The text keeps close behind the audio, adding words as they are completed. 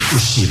ó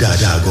ṣe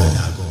dáadáa gan.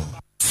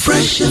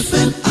 Fresh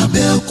FM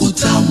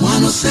Abẹ́òkúta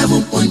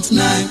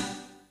 107.9.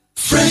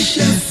 Fresh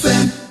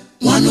FM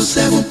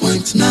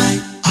 107.9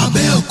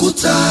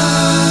 Abẹ́òkúta.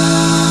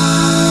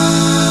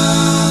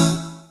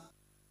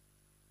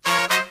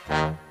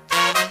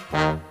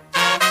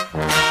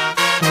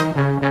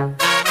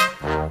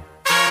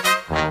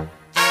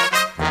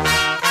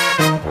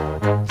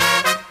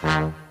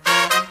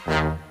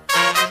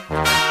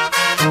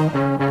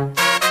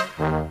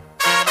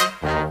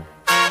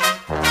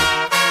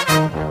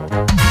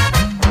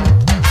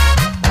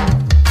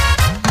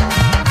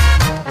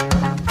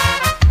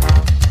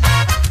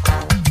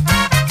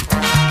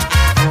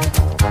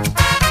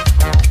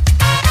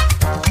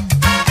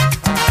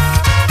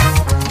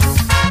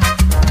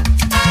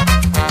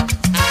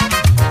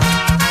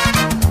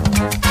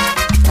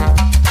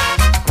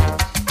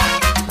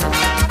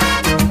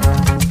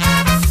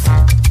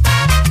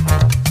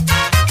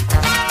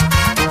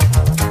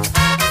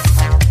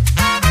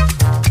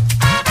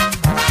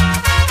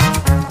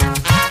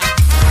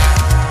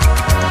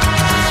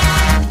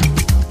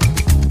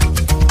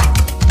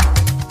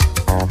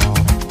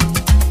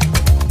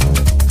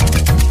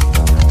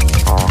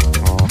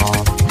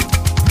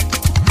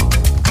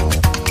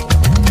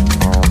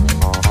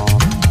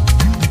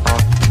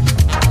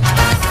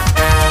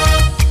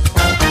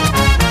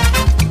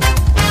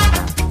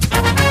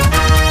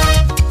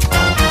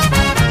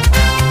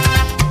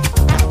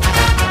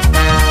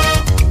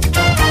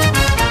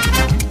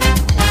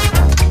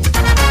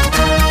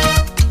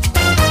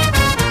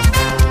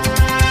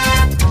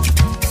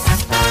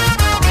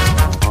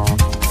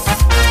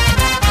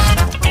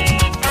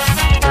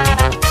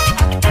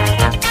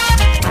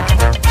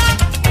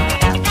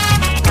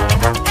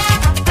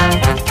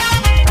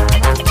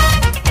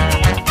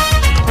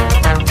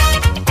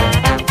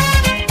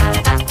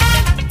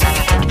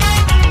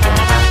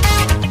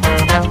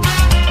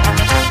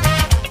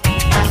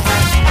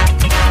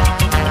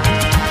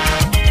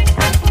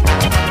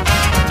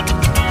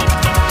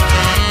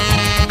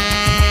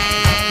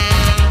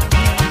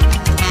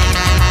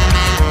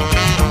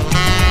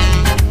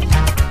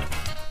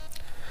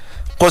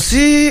 kò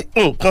sí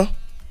nǹkan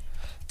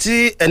tí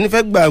ẹni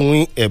fẹ́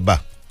gbàwìn ẹ̀bà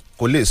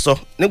kò lè sọ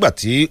nígbà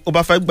tí ó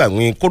bá fẹ́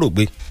gbàwìn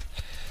kórògbé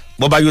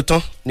bó bá yó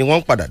tán ni wọ́n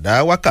ń padà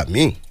dá wákà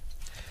míì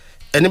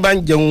ẹni bá ń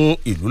jẹun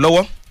ìlú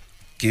lọ́wọ́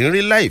kì í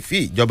rí láì fi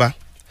ìjọba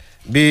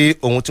bí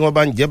ohun tí wọ́n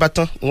bá ń jẹ bá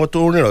tán ni wọ́n tó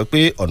rìnrìn pé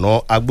ọ̀nà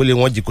agboolé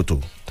wọn jí kòtò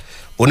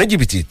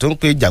oníjìbìtì tó ń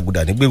pè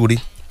jàgùdà ní gbéwúrí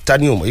ta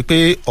ni ò mọ̀ pé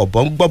ọ̀bọ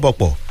ń gbọ́bọ̀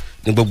pọ̀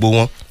ní gbogbo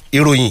wọn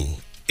ìròyìn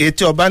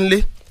etí ọba ńlé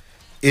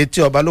etí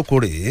ọba lóko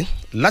rèé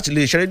láti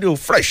lè ṣe rédíò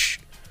fresh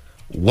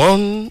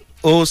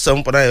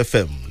 107.9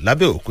 FM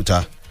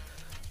lábẹ́òkúta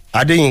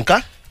adéyínká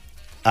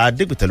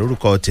adégbìtẹ̀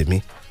lórúkọ tèmi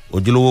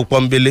ojúlówó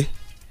pọ́nbélé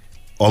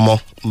ọmọ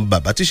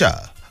bàbá tíṣà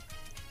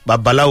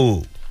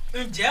babaláwo.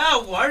 ǹjẹ́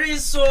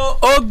àwọ̀rísọ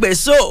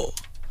ògbèso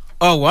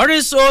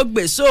ọ̀wọ́rísọ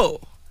ògbèso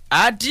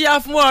àdíá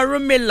fún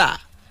Ọ̀rúnmìlà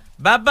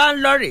bàbá ń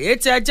lọ rèé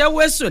tí ẹjẹ́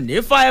wẹ̀sùn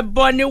nífà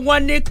ẹbọ ni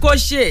wọ́n ní kó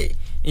ṣe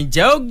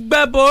ǹjẹ́ ó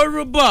gbẹ́bọ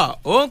orúbọ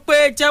ó ń pé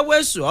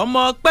jẹ́wẹ́sùn ọmọ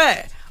ọpẹ́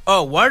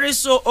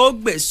ọ̀wọ́rísọ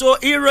ògbèso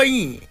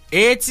ìròyìn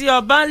etí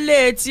ọba ń lé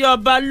etí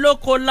ọba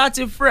lóko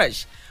láti fresh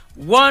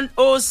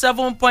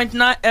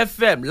 107.9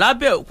 FM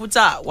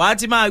lábẹ́òkúta wà á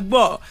ti máa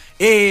gbọ́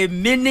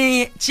èmi ní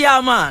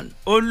chairman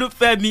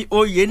olúfẹ́mi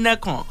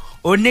oyènẹ́kan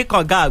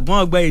oníkànga àgbọ̀n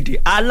ọgbẹ́ èdè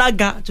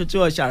alága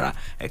tuntun ọ̀ṣàrà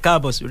ẹ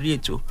káàbọ̀ sórí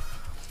ètò.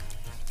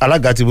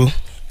 alága ti bó.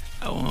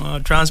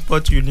 àwọn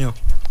transport union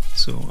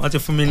so wọ́n ti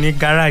fún mi ní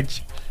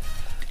garage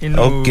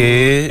inú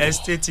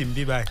estate ń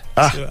bí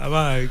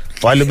báyìí.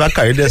 wálé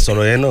bákàrí dẹ̀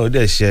sọ̀rọ̀ yẹn náà ó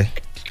dẹ̀ ṣe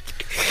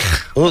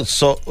ó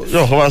sọ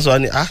yóò kọ́ máa ń sọ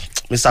ní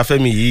Mr.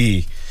 Fẹ́mi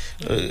yìí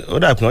ó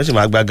dà pé wọ́n sì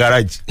máa gba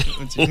garage.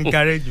 o ti ní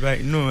garage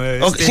báyìí inú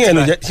estate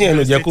báyìí. ṣí yẹn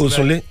ló jẹ́ kó o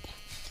sunlé.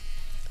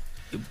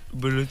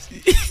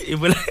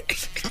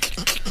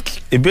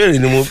 ìbéèrè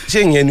ni mo ṣé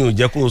ìyẹn ni ò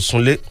jẹ́ kó o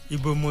sunlé.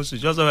 ibo mo sùn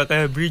jọ́sọ̀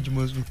kẹ́kẹ́ bridge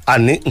mo sùn.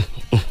 àní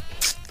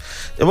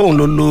ẹ bá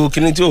òun lo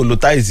kíní tí ò lo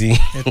táìsì.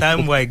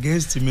 time were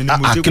against mi ni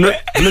mo ti pẹ́.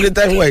 kí ló dé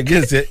time were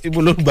against ẹ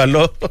ibo ló gbà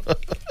lọ.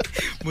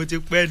 mo ti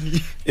pẹ́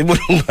ni. ibo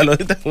ló gbà lọ.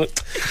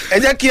 ẹ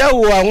jẹ́ kí á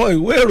wo àwọn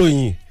ìwé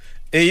ìròyìn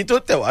èyí tó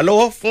tẹ̀ wá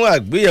lọ́wọ́ fún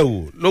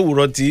àgbéyẹ̀wò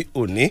lówùrọ̀ ti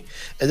òní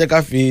ẹ jẹ́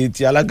ká fi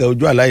ti alága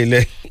ojú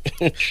àláìlẹ̀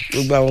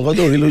gbogbo àwọn kan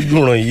tó rí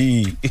lójú ràn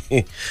yìí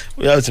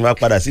bóyá ó sì máa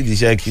padà sídìí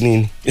iṣẹ́ kínní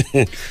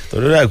ni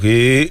torí rà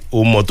pé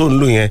òmò tó ń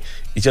lò yẹn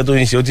iṣẹ́ tó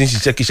ń ṣe ó ti ń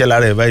ṣiṣẹ́ kíṣẹ́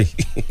lára ẹ̀ báyìí.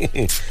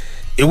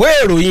 ìwé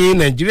ìròyìn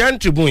Nigerian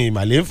Tribune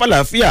ìmàlẹ́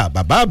fàlàáfíà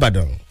bàbá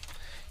àbàdàn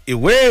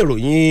ìwé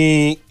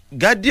ìròyìn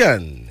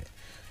Guardian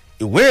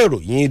ìwé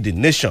ìròyìn The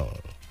Nation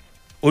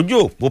ojú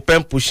òpó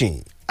pen pushing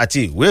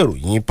àti ìwé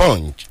ìròyìn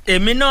Punch.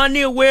 èmi náà ní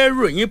ìwé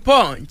ìròyìn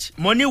Punch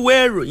mo ní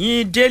ìwé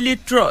ìròyìn Daily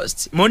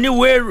Trust mo ní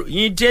ìwé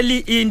ìròyìn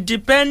Daily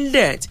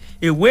Independent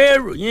ìwé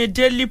ìròyìn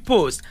Daily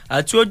Post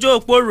àti ojú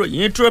òpó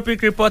ìròyìn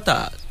Tropic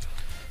Reporters.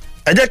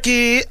 ẹ jẹ́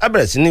kí a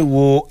bẹ̀rẹ̀ sí ní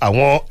wo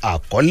àwọn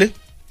àkọlé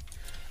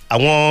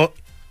àwọn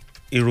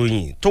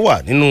ìròyìn tó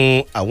wà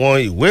nínú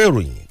àwọn ìwé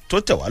ìròyìn tó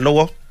tẹ̀ wá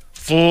lọ́wọ́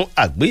fún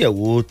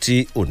àgbéyẹ̀wò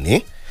ti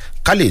òní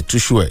ká lè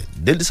túṣu ẹ̀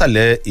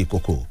délísàlẹ̀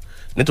ìkòkò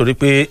nítorí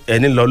pé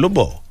ẹni lọ ló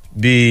bọ̀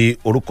bí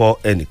orúkọ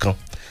ẹnìkan.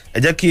 ẹ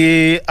jẹ́ kí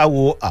a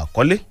wo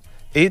àkọlé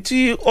èyí tí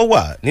ó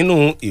wà nínú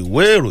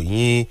ìwé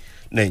ìròyìn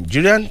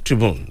Nigerian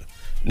Tribune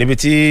níbi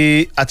tí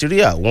a ti rí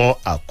àwọn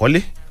àkọlé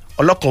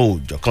ọlọ́kan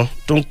òòjọ̀kan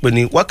tó ń pè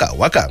ní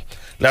wákàwákà.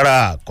 lára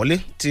àkọlé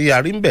tí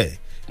a rí ń bẹ̀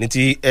ní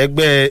ti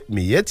ẹgbẹ́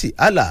Miyetti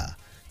Allah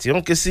tí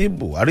wọ́n ké sí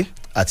Buhari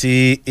àti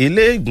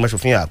ilé ìgbìmọ̀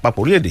aṣòfin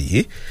àpapọ̀ orílẹ̀-èdè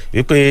yìí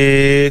wípé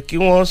kí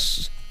wọ́n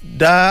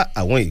dá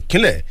àwọn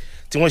ìpínlẹ̀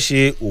tí wọ́n ṣe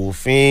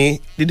òfin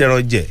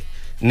dídẹran jẹ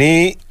ní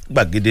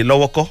gbàgede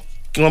lọ́wọ́ kọ́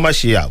kí wọ́n má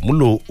ṣe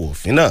àmúlò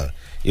òfin náà.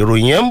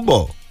 ìròyìn ẹ̀ ń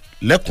bọ̀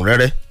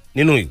lẹ́kùnrẹ́rẹ́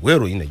nínú ìwé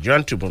ìròyìn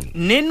Nigerian Tribune.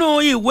 nínú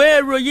ìwé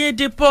ìròyìn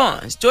The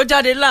Punch tó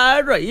jáde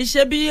láàárọ̀ yìí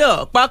ṣe bí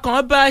ọ̀pá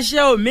kan bá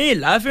ṣẹ́ omi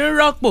ìláfin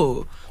rọ́pò.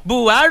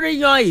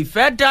 Buhari yan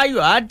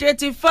Ìfẹ́dayọ̀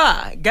Adétífà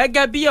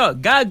gẹ́gẹ́ bí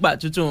ọ̀gá àgbà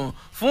tuntun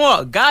fún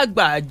ọ̀gá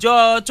àgbà àjọ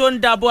tó ń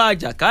dábọ̀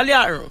àjàkálẹ̀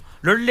àrùn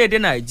lórílẹ̀‐èdè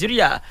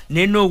Nàìjíríà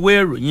nínú ìwé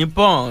ìròyìn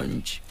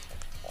Punch.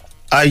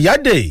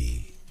 àyáde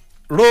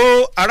ró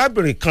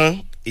arábìnrin kan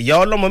ìyá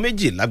ọlọ́mọ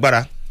méjì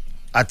lágbára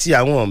àti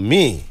àwọn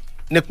míì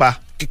nípa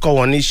kíkọ́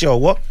wọn ní iṣẹ́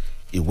ọwọ́.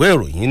 ìwé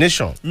ìròyìn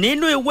Nation.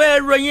 nínú ìwé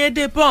ìròyìn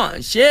The Punch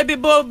ṣé bí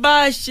bó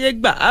bá ṣe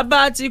gbà á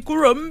bá ti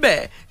kúrò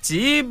ńbẹ̀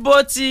tí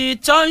bó ti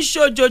tọ́ ń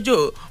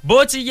ṣòjòjò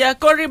bó ti yẹ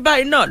kó rí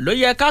báyìí náà ló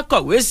yẹ ká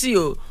kọ̀wé sí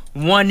o.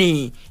 wọ́n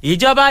ní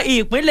ìjọba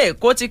ìpínlẹ̀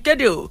Èkó ti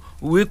kéde o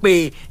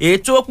wípé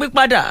ètò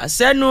pípadà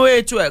sẹ́nu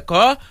ètò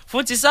ẹ̀kọ́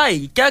fún ti sáà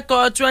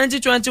ìkẹ́kọ̀ọ́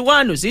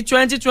 2021 sí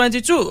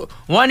 2022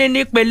 wọ́n ní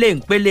nípele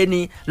ńpele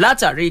ni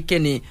látàrí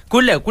kíni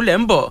kúlẹ̀kúlẹ̀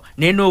ń bọ̀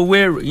nínú ìwé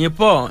ìròyìn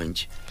Punch.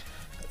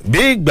 bí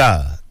ìgbà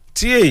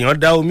tí èèyàn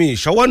da omi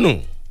ìṣọwọ́ nù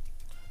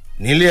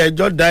nílé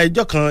ẹjọ́ da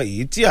ẹjọ́ kan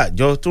èyí tí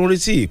àjọ tó ń rí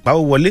sí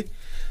ìpawówọlé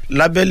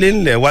lábẹ́lé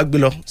ńlẹ̀ wá gbé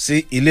lọ sí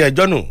ilé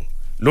ẹjọ́ nù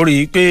lórí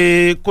pé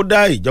kó dá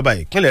ìjọba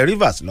ìpínlẹ̀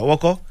Rivers lọ́wọ́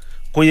kọ́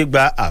kó yé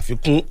gba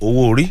àfikún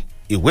owó orí.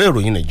 ìwé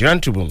ìròyìn Nigerian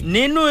Tribune.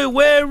 nínú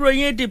ìwé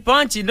ìròyìn The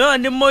Punch náà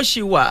ni mo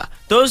ṣì wà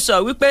tó ń sọ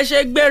wípé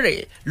ṣé gbèrè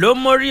ló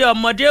mórí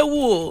ọmọdé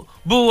wù ó.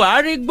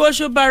 Buhari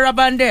gbóṣù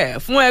barabandẹ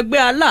fún ẹgbẹ́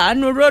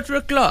aláàánú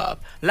Rotary Club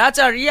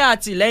látàrí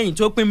àtìlẹ́yìn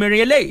tó pinmirin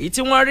eléyìí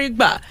tí wọ́n rí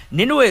gbà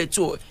nínú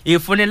ètò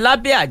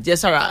ìfúnnilábẹ́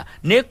àjẹsára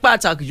ní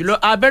pàtàkì jùlọ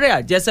abẹ́rẹ́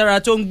àjẹsára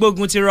tó ń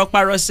gbógun ti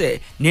rọpárọsẹ̀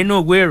nínú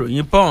ìwé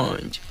ìròyìn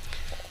Punch.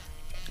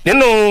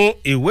 nínú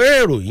ìwé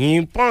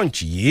ìròyìn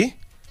Punch yìí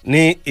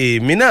ni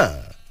èmi náà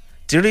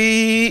ti rí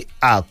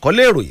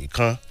àkọlé ìròyìn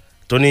kan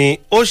tó ní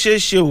ó ṣeé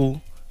ṣe o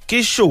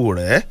kí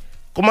Sowore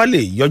kó má lè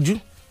yọjú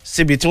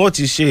síbi tí wọ́n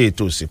ti ṣe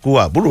ètò ìsìnkú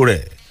àbúrò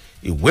rẹ̀.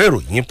 ìwé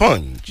ìròyìn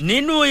Punch.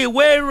 nínú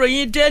ìwé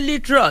ìròyìn Daily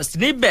Trust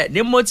níbẹ̀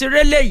ni mo ti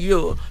rélé yìí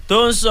o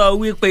tó ń sọ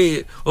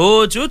wípé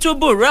òtútù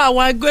bùrọ̀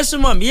àwọn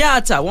agbésùmọ̀mí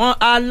àtàwọn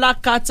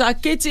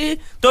alákatakítí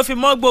tó fi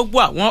mọ́ gbogbo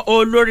àwọn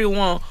olórí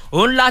wọn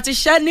òun láti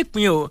ṣẹ́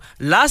nípìn o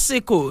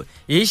lásìkò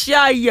iṣẹ́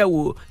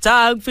àyẹ̀wò tá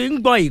a fi ń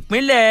gbọ́n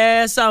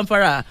ìpínlẹ̀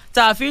Zamfara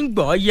tá a fi ń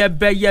gbọ́n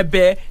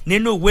yẹbẹyẹbẹ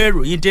nínú ìwé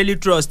ìròyìn Daily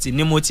Trust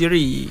ni mo ti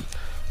rí i.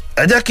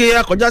 ẹ jẹ́ kí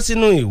a kọjá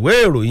sínú ìwé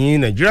ìròyìn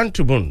Nigerian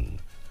Tribune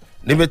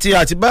níbi tí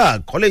a ti bá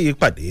àkọlé yìí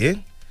pàdé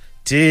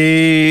tí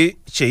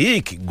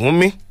Sheikh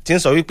Gumi ti ń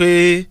sọ wípé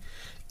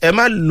ẹ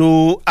má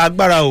lo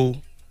agbára o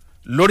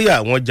lórí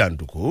àwọn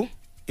jàǹdùkú.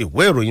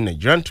 ìwé ìròyìn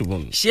Nigerian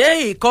Tribune. ṣé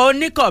ìkọ́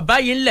oníkọ̀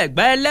báyìí ń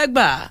lẹ̀gbá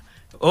ẹlẹ́gbà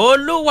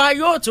Olúwa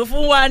yóò tún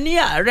fún wa ní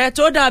ààrẹ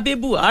tó dàbí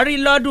Buhari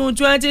lọ́dún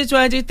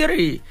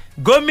 2023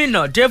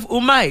 gómìnà Dave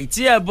Umahi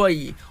tí ẹ bọ̀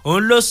yìí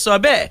òun ló sọ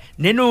bẹ́ẹ̀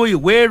nínú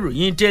ìwé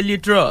ìròyìn Daily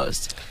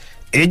Trust.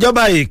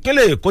 ìjọba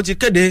ìpínlẹ̀ Èkó ti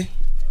kéde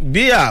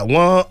bí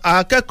àwọn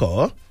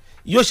akẹ́kọ̀ọ́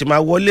yóò ṣe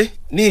máa wọlé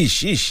ní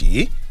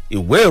ìṣíìṣí.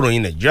 ìwé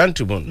ìròyìn Nigerian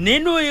Tribune.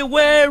 nínú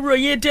ìwé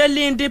ìròyìn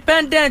Daily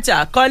Independent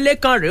àkọlé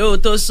kan rèé ó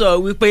tó sọ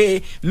wípé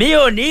mi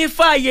ò ní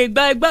fààyè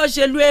gba ẹgbẹ́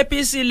òṣèlú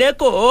APC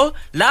lẹ́kọ̀ọ́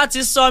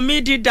láti sọ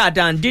mí di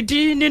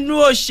dàdàndídí nínú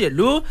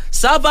òṣèlú.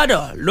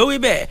 Salvador ló wí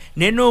bẹ́ẹ̀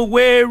nínú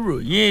ìwé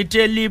ìròyìn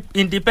Daily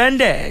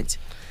Independent.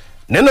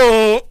 nínú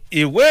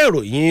ìwé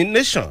ìròyìn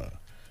Nation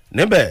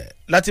níbẹ̀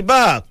láti bá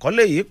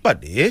àkọlé yìí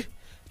pàdé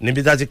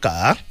níbi tá a ti kà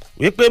á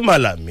wípé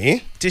Malami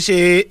ti ṣe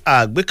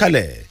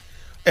àgbékalẹ̀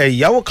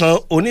ẹ̀yáwó kan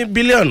oní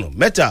bílíọ̀nù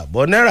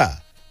 3.5 náírà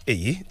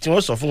èyí tí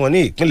wọ́n sọ fún wọn ní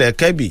ìpínlẹ̀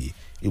Kebbi.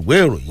 ìwé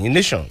ìròyìn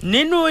Nation.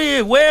 nínú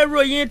ìwé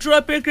ìròyìn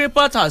Tropic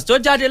Reporters tó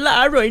jáde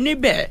láàárọ̀ yìí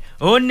níbẹ̀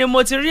òun ni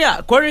mo ti rí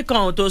àkórí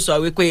kan tó sọ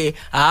wípé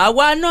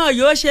àwa náà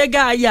yóò ṣe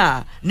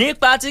gààyà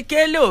nípa ti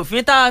kélé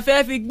òfin tá a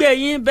fẹ́ fi gbé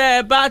yín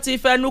bẹ́ẹ̀ bá ti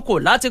fẹnu kò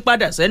láti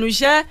padà sẹ́nu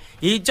iṣẹ́.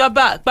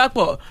 ìjọba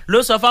àpapọ̀ ló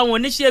sọ fáwọn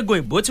oníṣègùn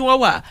ìbò tí wọ́n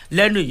wà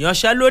lẹ́nu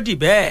ìyanṣẹ́lódì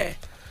bẹ́ẹ̀.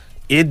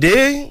 èdè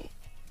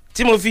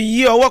tí mo fi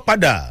yí ọwọ́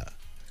padà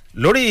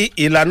lórí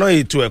ìlànà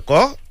ètò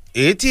ẹ̀kọ́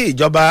èyí tí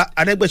ìjọba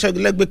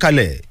Arẹ́gbẹ́ṣọlá gbé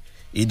kalẹ̀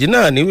ìdí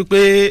náà ni wípé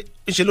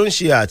ńṣe ló ń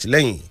ṣe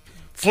àtìlẹ́yìn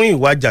fún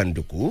ìwà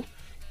jàǹdùkú.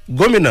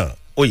 gómìnà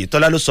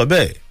Oyètọ́lá ló sọ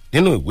bẹ́ẹ̀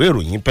nínú ìwé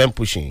ìròyìn pen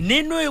pushing.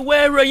 nínú ìwé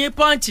ìròyìn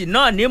Punch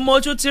náà ni mo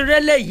tún ti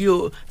rélé yìí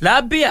o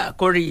lábẹ́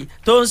àkòrí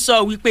tó ń sọ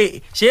wípé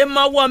ṣé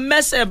mọ́wọ́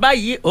mẹ́sẹ̀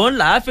báyìí òun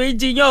là á fi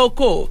jiyàn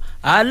oko.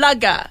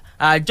 alága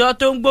àjọ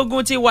tó ń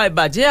gbógun ti ìwà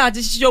ìbàjẹ́ àti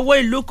ṣíṣe owó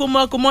ìlú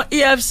kúmọ́kúmọ́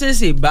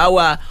EFCC bá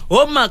wa ó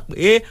mọ̀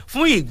pé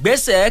fún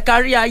ìgbésẹ̀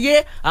kárí ayé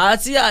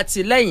àti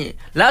àtìlẹ́yìn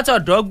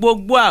látọ̀dọ̀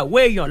gbogbo àwọn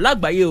èèyàn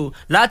lágbàáyé o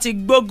láti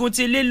gbógun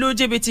ti lílù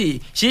jìbìtì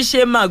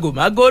ṣíṣe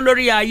màgòmágó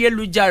lórí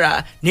ayélujára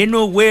nínú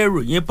ìwé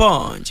ìròyìn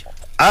Punch.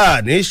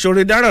 a ní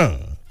sori dáràn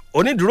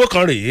onídùúró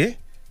kan rèé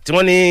tí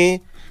wọ́n ní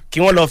kí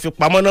wọ́n lọ́ọ́ fi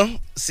pamọ́ ná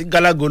sí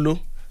gálágolo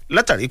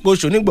látàrí pé ó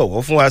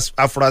ṣonígbọ̀wọ́ fún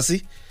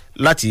afurasí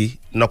láti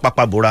na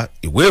pápá bora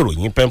ìwé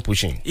ìròyìn pen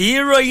pushing.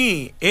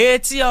 ìròyìn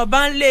etí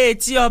ọba ń lé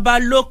etí ọba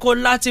lóko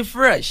láti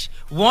Fresh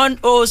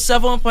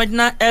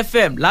 107.9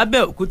 FM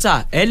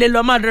lábẹ́òkúta ẹ lè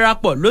lọ́ọ́ máa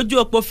darapọ̀ lójú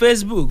òpó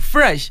Facebook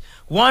Fresh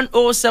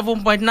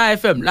 107.9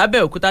 FM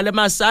lábẹ́òkúta lè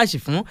máa ṣáàṣì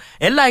fún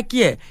ẹ láìkí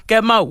ẹ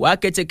kẹ́ máa wá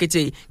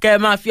kétékété kẹ́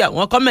máa fi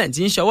àwọn kọ́mẹ̀ntì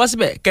ń ṣọwọ́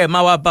síbẹ̀ kẹ́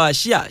máa wá bá a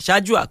ṣíà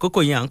ṣáájú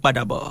àkókò yẹn à ń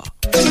padà bọ̀.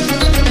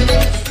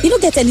 You don't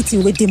get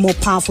anything wey dey more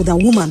powerful than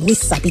woman wey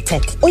sabi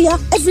tech. Oya,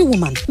 every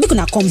woman, make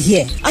una come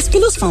here. As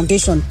Pillows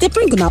Foundation, they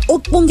bring una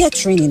ogbonge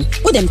training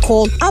wey dem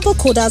call Abo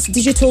Coders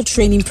Digital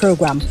Training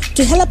Program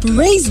to help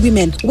raise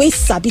women wey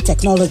sabi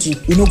technology.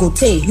 You no go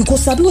tey, you go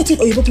sabi wetin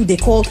oyibo people dey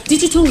call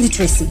digital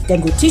literacy.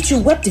 Dem go teach you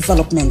web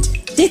development,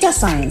 data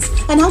science,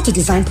 and how to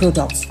design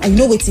products. And you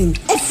know wetin?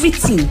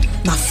 Everything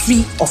na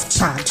free of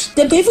charge.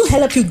 Dem go even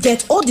help you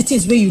get all the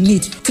things wey you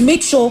need to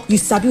make sure you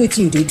sabi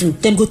wetin you dey do.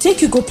 Dem go take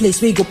you go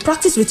place where you go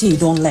practice wetin you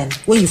don learn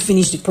when you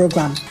finish the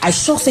program. I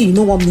sure say you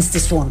no wan miss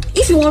this one.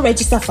 If you wan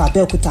register for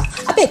Abeokuta,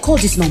 abeg call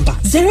this number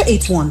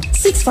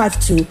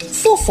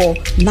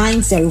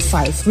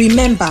 081-652-44905.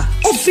 Remember,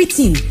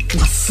 everything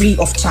na free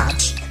of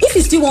charge. If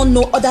you still wan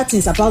know other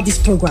things about this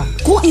program,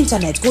 go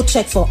internet, go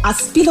check for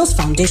Aspilos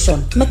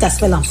Foundation. Make I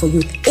spell am for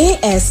you.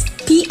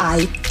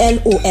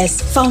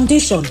 ASPILOS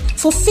Foundation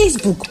for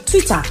Facebook,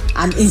 Twitter,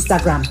 and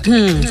Instagram.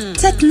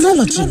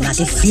 Technology na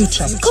the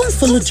future. Come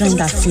follow join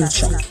that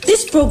future.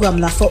 This program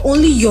na for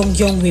only young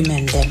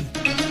women dem.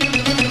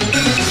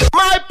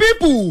 My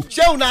people,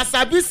 shey una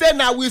sabi say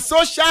na with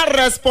social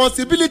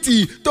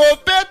responsibility to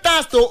pay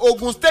tax to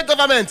Ogun State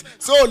government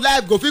so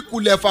life go fit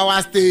cool for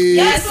our state.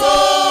 Yes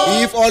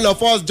ooo. If all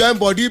of us join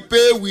body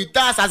pay with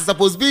tax as e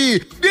suppose be,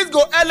 this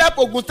go help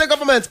Ogun State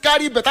government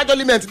carry better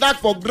development knack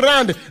for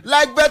ground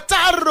like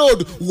better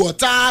road,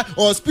 water,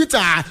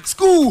 hospital,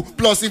 school,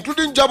 plus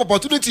including job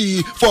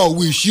opportunity for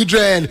we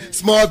children,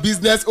 small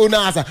business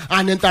owners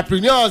and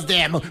entrepreneurs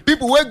dem,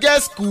 people wey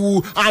get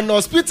school and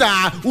hospital,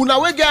 una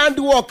wey get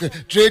handwork,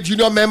 trade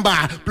union member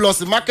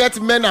plus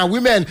market men and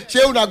women,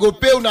 shey una go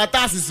pay una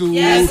taxes o.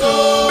 Yes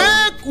o.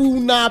 Make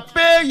una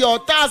pay your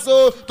tax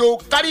o to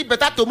carry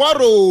better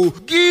tomorrow.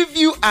 Give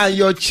you and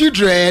your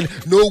children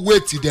no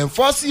wait till dem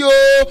force you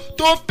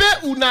to pay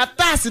una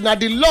tax na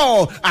the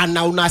law and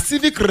na una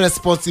civic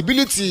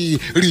responsibility.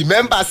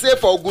 Remember say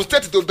for Ogun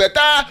State to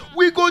better,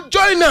 we go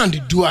join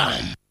and do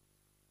am.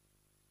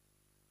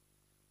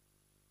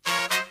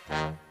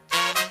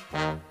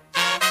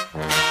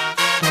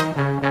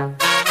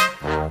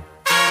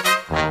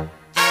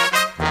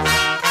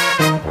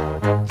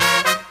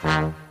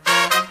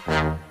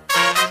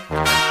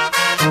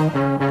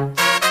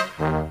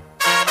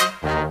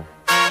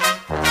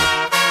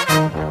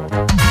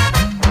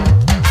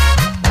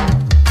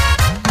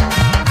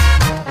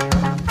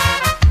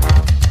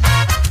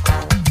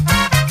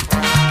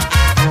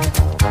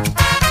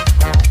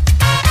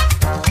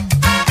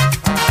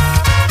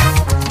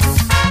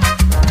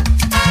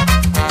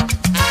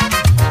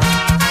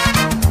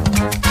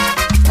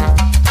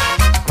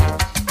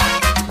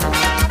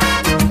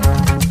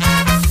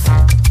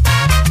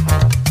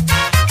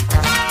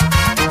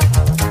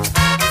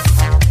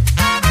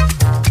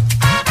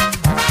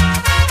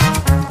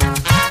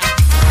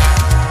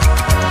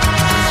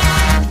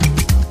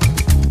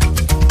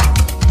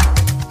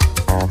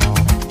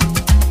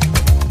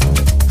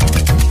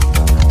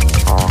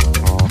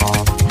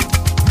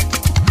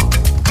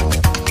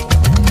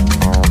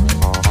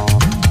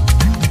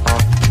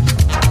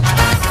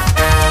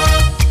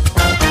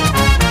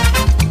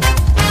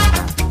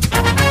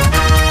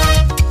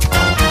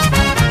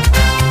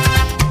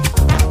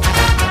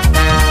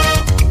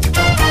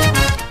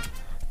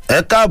 ẹ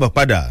káàbọ̀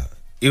padà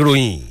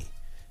ìròyìn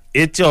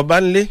etí ọba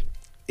ńlé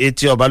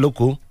etí ọba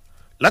lóko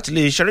láti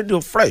lè ṣe rédíò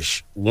Fresh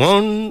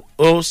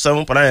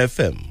 107.9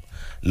 FM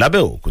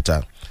lábẹ́òkúta.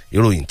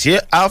 ìròyìn tí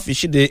a fi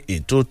ṣíde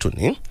ètò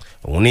tòní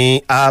òun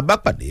ni a bá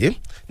pàdé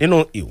nínú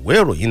ìwé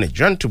ìròyìn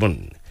Nigerian Tribune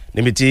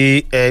níbi tí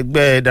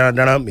ẹgbẹ́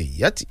darandaran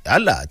Meyati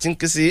Allah ti ń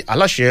ké sí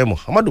aláṣẹ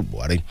Muhammadu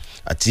Buhari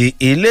àti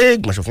ilé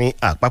ìgbìmọ̀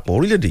àpapọ̀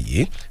orílẹ̀-èdè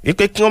yìí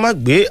wípé kí wọ́n má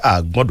gbé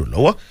àgbọ̀ndò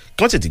lọ́wọ́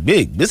kí wọ́n tètè gbé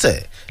ìgbésẹ̀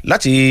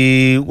láti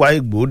wá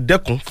egbò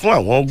dẹ́kun fún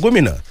àwọn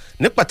gómìnà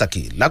ní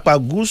pàtàkì lápá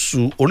gúúsù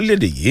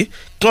orílẹ̀-èdè yìí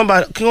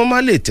kí wọ́n má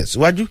lè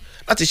tẹ̀síwájú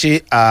láti ṣe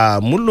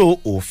àmúlò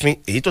òfin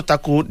èyí tó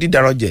tako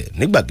dídaranjẹ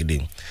ní gbàgede.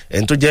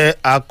 ẹni tó jẹ́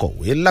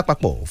akọ̀wé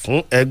lápapọ̀ fún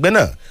ẹgbẹ́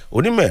náà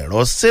onímọ̀ ẹ̀rọ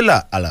Sela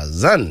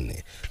Alhassan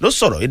ló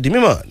sọ̀rọ̀ di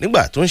mímọ̀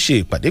nígbà tó ń ṣe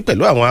ìpàdé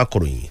pẹ̀lú àwọn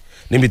akọ̀ròyìn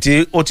níbi tí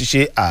ó ti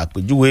ṣe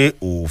àpèjúwe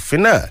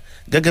òfin náà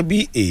gẹ́gẹ́ bí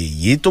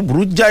èyí tó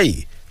burú jáì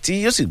tí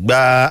yóò sì gba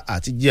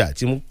àtijẹ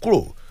àti mú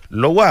kúrò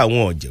lọ́wọ́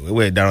àwọn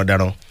ọ̀jẹ̀wẹ́wẹ́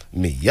darandaran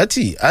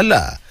Miyetti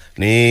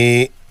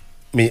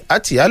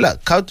Allah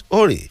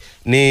Kaore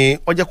ni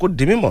wọ́n jẹ́ kó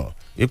di mímọ̀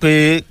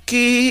wípé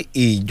kí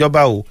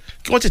ìjọba o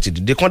kí wọ́n tètè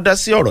dìde kán dá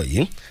sí ọ̀rọ̀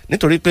yìí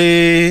nítorí pé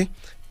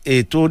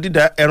ètò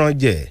dídá ẹran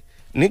jẹ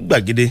ní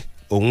gbàgede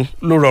òun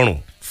ló rọrùn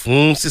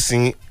fún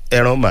sísin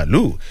ẹran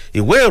màálù.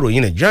 Ìwé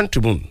ìròyìn Nigerian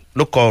Tribune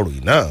ló kọ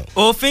ìròyìn náà.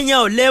 Òfin yẹn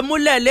ò lè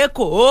múlẹ̀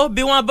lẹ́kọ̀ọ́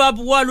bí wọ́n bá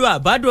buwọ́lu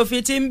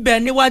àbádòfin tí ń bẹ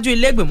níwájú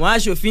ilé-ìgbìmọ̀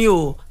aṣòfin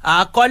o.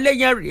 Àkọlé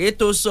yẹn rèé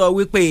tó sọ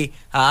wípé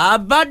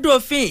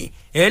àbádòfin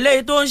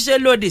eléyìí tó ń ṣe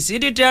lòdì sí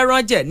dídá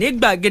ẹran jẹ ní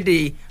gbàgede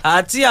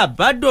àti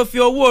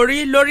àbádòfin owó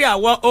orí lórí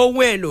àwọn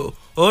ohun èlò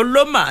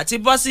olómà ti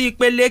bọ́ sí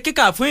ìpele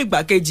kíkà fún ìgbà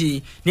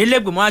kejì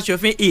nílé-ìgbìmọ̀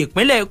aṣòfin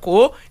ìpínlẹ̀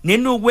Èkó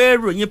nínú ìwé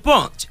ìròyìn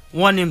Punch.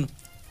 Wọ́n ní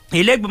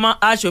ilé-ìgbìmọ̀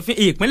aṣòfin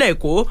ìpínlẹ̀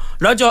Èkó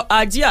lọ́jọ́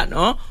Ajé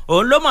àná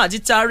òun ló mà ti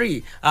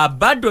taari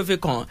àbádòfin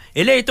kan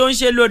eléyìí tó ń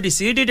ṣe lòdì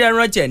sí dídá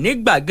ẹran jẹ ní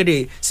gbàgede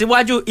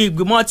síwájú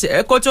ìgbìmọ̀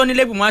tẹ̀ẹ́kótó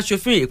nílé-ìgbìmọ̀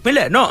aṣòfin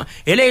ìpínlẹ̀ náà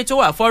eléyìí tó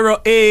wà fọ́rọ̀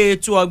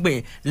ètò ọ̀gbìn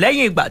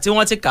lẹ́yìn ìgbà tí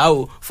wọ́n ti kà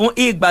ó fún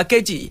ìgbà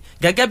kejì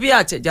gẹ́gẹ́ bí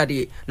àtẹ̀jáde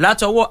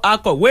látọwọ́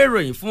akọ̀wé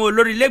ìròyìn fún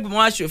olórí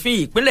ilé-ìgbìmọ̀ aṣòfin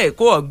ìpínlẹ̀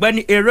Èkó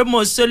ọ̀gbẹ́ni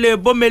Eremosele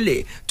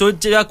Bomele tó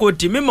jẹ́ kó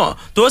di mímọ̀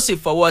tó sì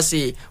fọwọ́ sí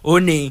i ó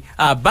ní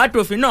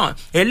àbádòfin náà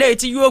eléyìí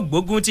tí yóò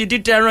gbógun ti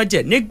dídá ẹran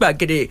jẹ ní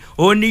gbàgede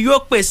òun ni yóò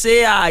pèsè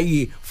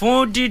ààyè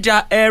fún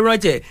dídá ẹran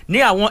jẹ ní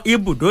àwọn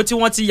ibùdó tí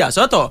wọ́n ti yà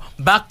sọ́tọ̀.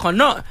 Bákan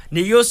náà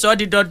ni yóò sọ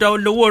di dandan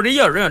olówó orí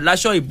yọ̀ràn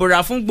láṣọ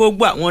ìbora fún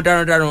gbogbo àwọn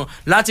darandaran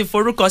láti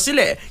forúkọ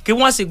sílẹ̀ kí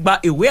wọ́n sì gba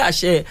ìwé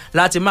àṣẹ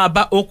láti máa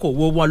bá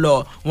okòwò wọn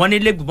lọ. Wọ́n ní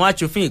ilé-ìgbìmọ̀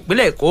aṣòfin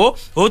ìpínlẹ̀ Èkó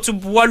ó tún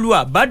buwọ́lu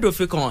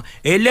àbádòfin kan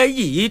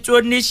eléyìí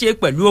tó ní ṣe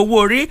pẹ̀lú owó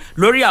orí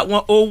lórí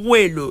àwọn ohun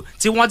èlò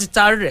tí wọ́n ti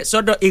taari rẹ̀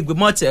sọ́dọ̀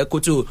ìgbìmọ̀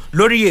tẹ̀ẹ́kótó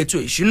lórí ètò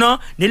ìṣúná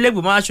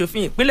nílé-ìgbìmọ̀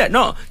aṣòfin ìpínlẹ̀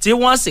náà tí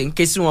wọ́n sì ń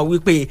ké sí wọn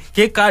wípé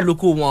kí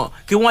kálukú wọn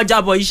kí wọ́n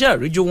jábọ̀ iṣẹ́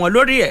ìríjú wọn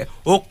lórí ẹ̀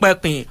ó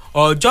pẹ́pin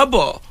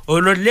ọjọ́bọ̀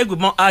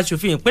olórílẹ̀-ègbìmọ̀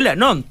aṣòfin ìpínlẹ̀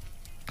náà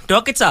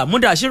dókítà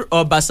Mudashiru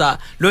Obasa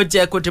ló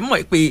jẹ́ kó ti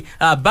mọ̀ pé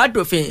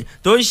àbádòfin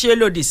tó ń ṣe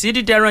lòdì sí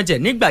dídá ẹran jẹ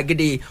ní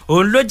gbàgede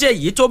òun ló jẹ́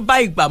èyí tó bá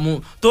ìgbà mu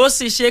tó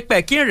sì ṣe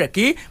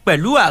pẹ̀kínrẹ̀kí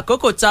pẹ̀lú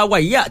àkókò tá a wà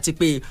yìí àti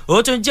pé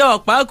ó tún jẹ́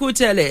ọ̀pákù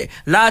tẹ̀lẹ̀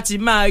láti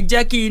máa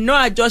jẹ́ kí iná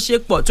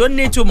àjọṣepọ̀ tó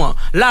nítumọ̀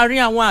láàrin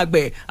àwọn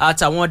àgbẹ̀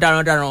àtàwọn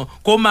darandaran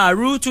kó máa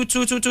rú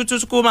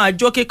tútútútú kó máa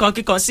jó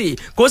kíkankíkan sí i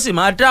kó sì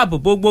máa dáàbò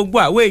bo gbogbo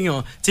àwọn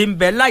èèyàn tí ń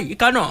bẹ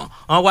láyìíká náà.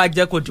 wọ́n wá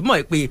jẹ́ kó ti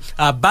mọ̀ pé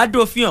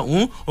àbádòfin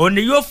ọ̀hún òun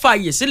ni yóò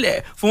fààyè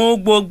sílẹ̀ fún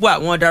gbogbo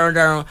àwọn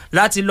darandaran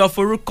láti lọ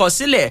forúkọ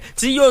sílẹ̀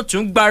tí yóò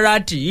tún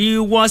gbáradì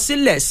wọn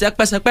sílẹ̀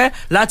sẹ́pẹ́sẹ́pẹ́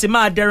láti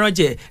máa dẹran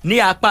jẹ ní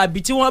apá ibi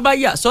tí wọ́n bá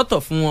yà sọ́tọ̀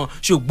fún wọn.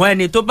 ṣùgbọ́n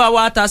ẹni tó bá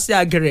wá ta sí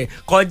agẹrẹ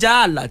kọjá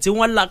ààlà tí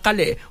wọ́n là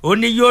kalẹ̀ ó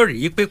ní yóò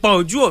rí pípọ́n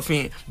ojú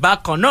òfin.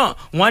 bákan náà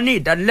wọ́n ní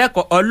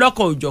ìdánilẹ́kọ̀ọ́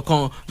ọlọ́kan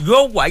òjọ̀kan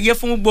yóò wáyé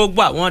fún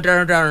gbogbo àwọn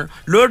darandaran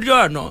lórí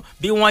ọ̀nà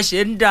bí wọ́n ṣe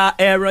ń da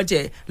ẹran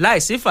jẹ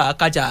láìsí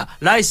fàákàjà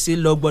láìsí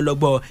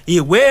lọ́gbọ̀lọ́gbọ̀.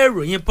 ìwé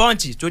ìròyìn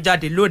Punch tó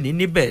jáde lónìí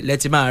níbẹ̀ lẹ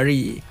ti máa rí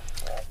i.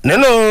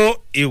 Nínú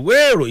ìwé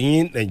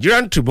ìròyìn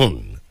Nigerian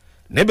Tribune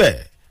níbẹ̀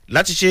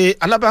láti ṣe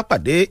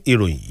alábàápàdé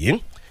ìròyìn yìí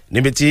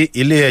níbi tí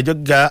ilé ẹjọ́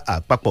gíga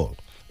àpapọ̀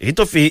èyí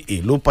tó fi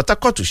ìlú Port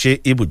Harcourt ṣe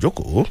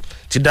ibùjókòó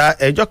ti dá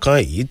ẹjọ́ kan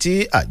èyí tí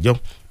àjọ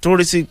tó ń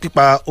rí sí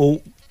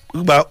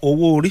gbígba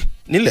owó orí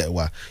nílẹ̀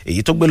wa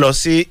èyí tó gbé lọ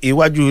sí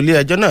iwájú ilé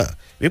ẹjọ́ náà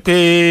wípé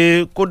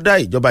kó dá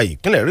ìjọba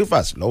ìpínlẹ̀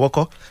Rivers lọ́wọ́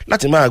kọ́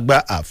láti máa gba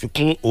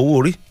àfikún owó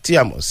orí tí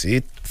a mọ̀ sí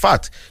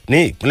VAT ní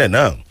ìpínlẹ̀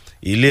náà.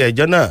 Ilé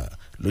ẹjọ́ náà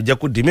ló jẹ́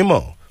kó di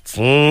mímọ̀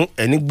fún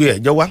ẹni gbé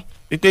ẹjọ́ wá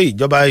wípé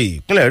ìjọba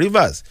ìpínlẹ̀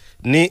Rivers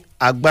ní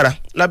agbára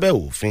lábẹ́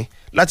òfin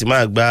láti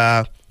máa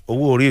gba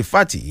owó orí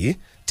VAT yìí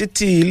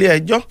títí ilé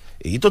ẹjọ́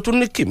èyí tó tún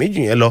ní kìmí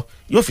jù yẹn lọ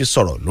yóò fi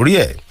sọ̀rọ̀ lórí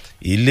ẹ̀.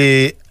 Ilé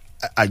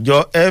àjọ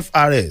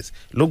FRS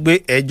ló gbé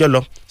ẹjọ́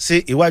lọ sí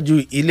iwájú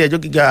ilé ẹjọ́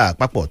gíga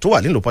àpapọ̀ tó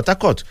wà nílùú Port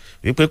Harcourt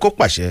wípé kó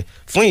pàṣẹ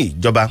fún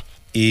ìjọba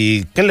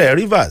ìpínlẹ̀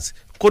Rivers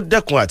kó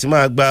dẹ́kun àti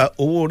máa gba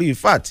owó orí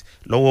VAT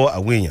lọ́wọ́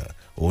àwọn èèyàn.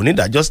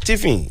 Onídàájọ́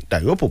Stephen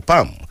Dayopo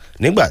Pam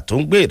nígbà tó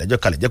ń gbé ìdájọ́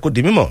kalẹ̀ jẹ́ kó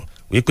di mímọ̀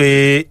wípé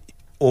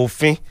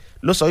òfin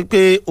ló sọ wípé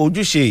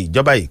ojúṣe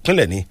ìjọba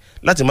ìpínlẹ̀ ni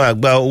láti máa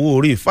gba owó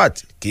orí VAT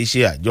kì í ṣe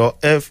àjọ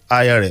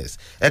FIRS.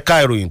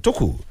 ẹ̀ka ìròyìn tó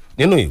kù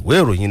nínú ìwé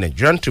ìròyìn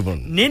Nigerian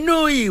Tribune. nínú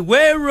ìwé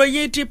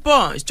ìròyìn ti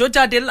Punch tó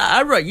jáde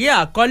láàárọ̀ yìí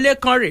àkọlé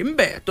kan rèé ń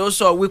bẹ̀ tó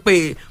sọ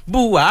wípé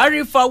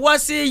Buhari fọwọ́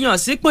sí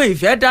ìyànsípò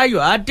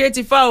Ìfẹ́dayọ̀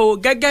Adétífá o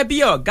gẹ́gẹ́ bí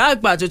ọ̀gá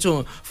àgbà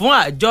tuntun fún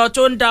àjọ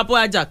tó ń dábò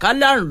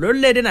àjàkálẹ̀ àrùn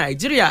lórílẹ̀‐èdè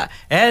Nàìjíríà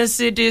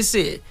NCDC.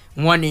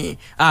 wọ́n ní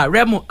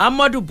ààrẹ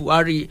Muhammadu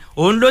Buhari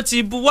òun ló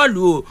ti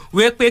buwọ́lù o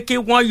wípé kí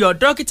wọ́n yọ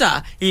dókítà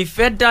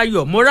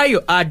Ìfẹ́dayọ̀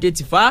Mọ́ráyọ̀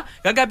Adétífá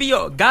gẹ́gẹ́ bí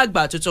ọ̀gá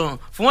àgbà tuntun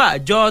fún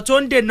àjọ tó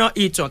ń dènà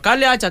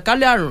ìtànkálẹ̀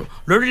àjàkálẹ̀ àrùn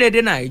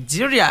lórílẹ̀‐èdè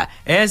Nàìjíríà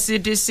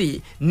NCDC.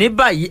 ní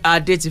báyìí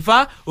Adétífá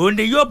òun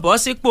ni yóò bọ́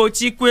sípò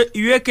Chikwe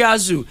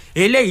Uwekazu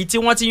eléyìí tí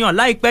wọ́n ti yàn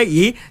láìpẹ́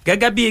yìí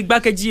gẹ́gẹ́ bí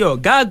igbákejì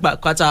ọ̀gá àgbà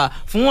pátá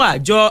fún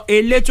àjọ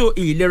elétò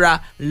ìlera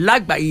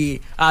lágbàáyé.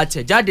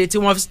 àtẹ̀jáde tí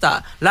wọ́n fi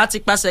síta láti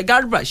pàṣẹ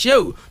Garba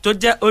Shehu tó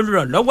jẹ́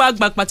olùrànlọ́wọ́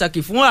àgbà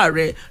pàtàkì fún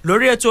ààrẹ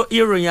lórí ètò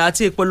ìròyìn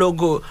àti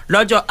ìpolongo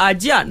lọ́jọ́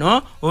ajé àná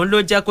òun ló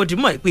jẹ́ kó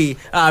dìmọ̀ pé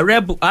ààrẹ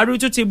Buhari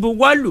tún ti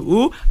buwọ́lù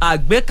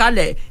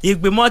àgbékalẹ̀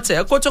ìgbìmọ̀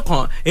tẹ̀kótó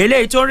kan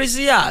eléyìí tó ń rí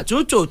sí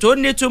àtúntò tó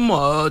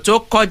nítumọ̀ tó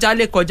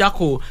kọjá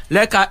kò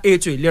lẹ́ka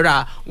ètò ìlera.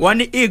 wọ́n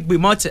ní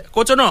ìgbìmọ̀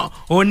tẹ̀kótó náà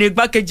òun ní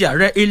igbákejì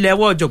ààrẹ ilẹ̀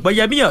wọ ọ̀jọ̀gbọ́n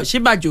Yẹmí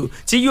Ọ̀ṣínbàjò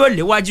tí yóò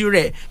léwájú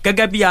rẹ̀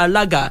gẹ́gẹ́ bí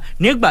alága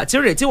nígbà tí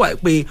ìrètí wà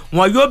pé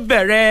wọn yóò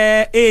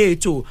bẹ̀rẹ̀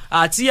ètò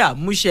àti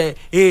àmúṣe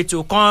ètò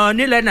kan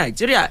nílẹ̀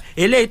Nàìjíríà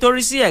eléyìí tó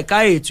rí sí ẹ̀ka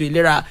ètò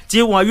ìlera tí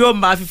wọn yóò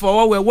máa fi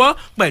fọwọ́ wẹwọ́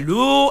pẹ̀lú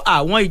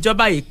àwọn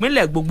ìjọba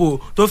ìpínlẹ̀ gbogbo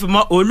tó fi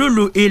mọ́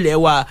olúlu ilẹ̀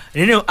wa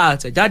nínú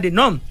àtẹ̀jáde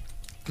náà.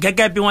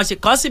 Gẹ́gẹ́ bí wọ́n ṣe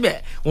kọ síbẹ̀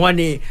wọ́n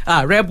ní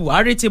ààrẹ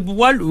Buhari ti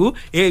buwọ́lù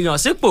èèyàn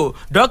sípò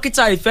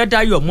dókítà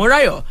Ìfẹ́dayọ̀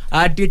Múráyọ̀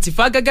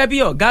Adétìfá gẹ́gẹ́ bí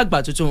ọ̀gá àgbà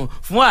tuntun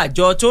fún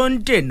àjọ tó ń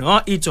dènà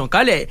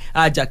ìtànkálẹ̀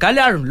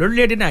àjàkálẹ̀ àrùn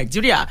lórílẹ̀‐èdè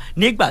Nàìjíríà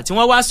nígbà tí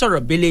wọ́n wá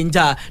sọ̀rọ̀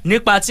belenja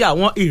nípa ti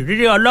àwọn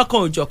ìrírí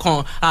ọlọ́kan òjọ̀kan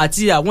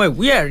àti àwọn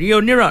ìwé ẹ̀rí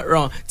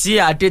onírànran tí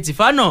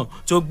Adétìfá náà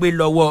tó gbé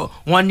lọ́wọ́.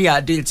 wọ́n ní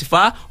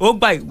Adétìfá ó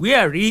gba ìwé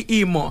ẹ̀rí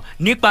ìmọ̀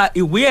nípa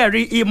ìwé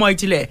ẹ̀rí ìmọ̀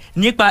ìjìnlẹ̀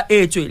nípa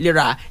ètò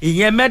ìlera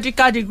ìyẹn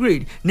medical degree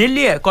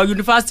nílé ẹ̀kọ́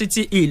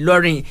yunifásitì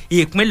Ìlọrin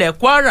ìpínlẹ̀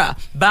Kwara.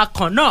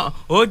 bákan náà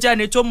ó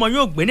jẹ́ni tó mọ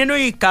yóò gbé nínú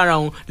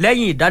ìkarahun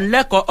lẹ́yìn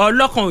ìdánilẹ́kọ̀ọ́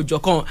ọlọ́kan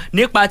òjọ̀kan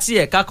nípa ti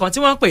ẹ̀ka kan tí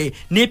wọ́n pè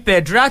ní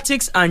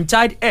pediatrics and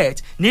child health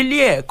nílé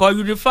ẹ̀kọ́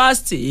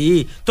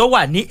yunifásitì tó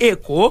wà ní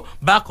Èkó.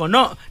 bákan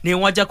náà ni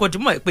wọ́n jẹ́ kó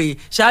dìmọ̀ pé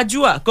ṣáájú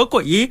àkókò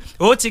yìí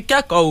ó ti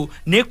kẹ́kọ̀ọ́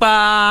nípa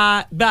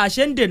bá a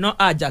ṣe ń dènà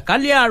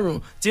àjàkálẹ̀ àrùn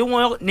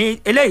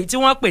eléyìí tí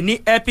wọ́n pè ní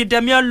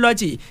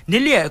epidemiology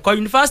nílé ẹ̀kọ́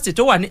yunifásitì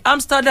tó wà ní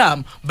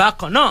Amsterdam.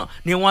 bákan náà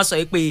ni wọ́n sọ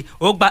pé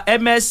ó gba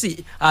MSc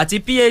àti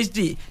PhD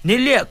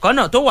nílé ẹ̀kọ́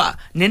náà tó wà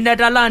ní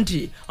Netherlands.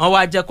 wọ́n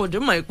wá jẹ́ kó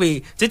dìmọ̀ pé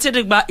títí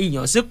dìgbà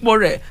ìyànsípò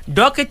rẹ̀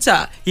dókítà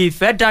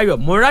Ìfẹ́dayọ̀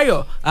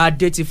Múráyọ̀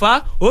Adétìfá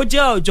ó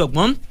jẹ́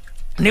ọ̀jọ̀gbọ́n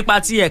nípa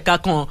ti ẹ̀ka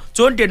kan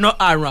tó ń dènà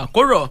àrùn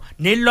àkóràn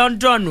ní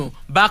London.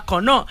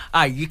 bákan náà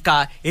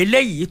àyíká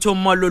eléyìí tó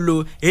mọ́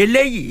lolo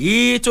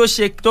eléyìí tó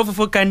ṣe tó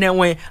funfun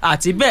kẹnẹwẹn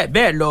àti bẹ́ẹ̀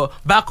bẹ́ẹ̀ lọ.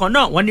 bákan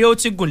náà wọ́n ní ó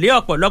ti gùn lé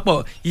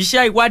ọ̀pọ̀lọpọ̀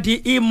iṣẹ́ ìwádìí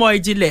ìmọ̀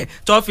ìjìnlẹ̀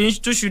tó fi ń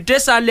túṣu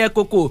désàlẹ̀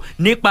kòkò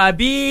nípa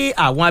bí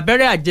àwọn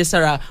abẹ́rẹ́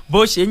àjẹsára bó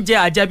ṣe ń jẹ́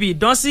ajẹ́bí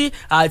ìdánsí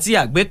àti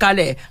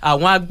àgbékalẹ̀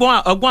àwọn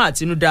ọgbọ́n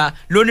àtinúdá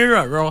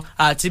lónírànran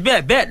àti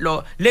bẹ́ẹ̀ bẹ́ẹ̀ lọ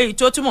léyìí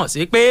tó túmọ̀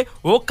sí pé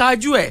ó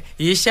kájú ẹ̀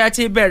iṣẹ́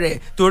ti bẹ̀rẹ̀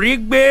torí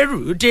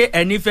gbèrú dé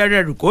ẹni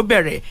fẹ́rẹ̀ rù kó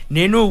bẹ̀rẹ̀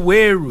nínú ìwé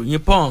ìròyìn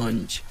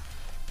Punch.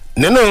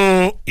 nínú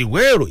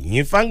ìwé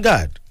ìròyìn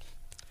Vanguard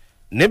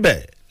níbẹ̀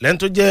lẹ́ni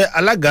tó jẹ́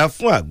alága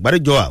fún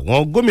àgbáríjọ àwọn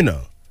gómìnà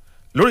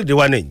lórílẹ̀‐èdè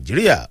wa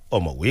Nàìjíríà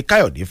ọ̀mọ̀wé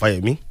Káyọ̀dé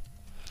Fáyẹmí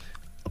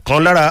kan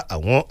lára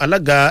àwọn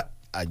alága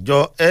àjọ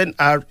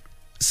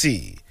NRC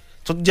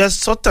tó jẹ́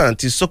Sultan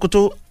ti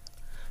Sokoto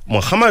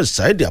Muhammad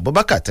Saidi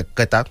Abubakar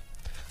kẹta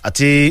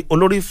àti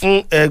olórí fún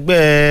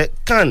ẹgbẹ́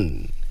CAN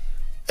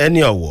ẹni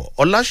ọ̀wọ̀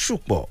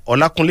Ọlásùpọ̀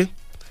Ọlákúnlé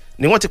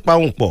ni wọ́n ti pa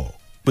ohùn pọ̀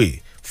pé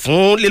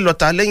fún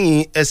lílọ́ta lẹ́yìn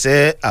ẹsẹ̀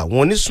àwọn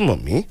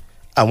onísùmọ̀mí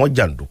àwọn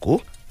jàǹdùkú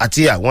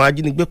àti àwọn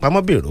ajínigbé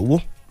pamọ́ béèrè owó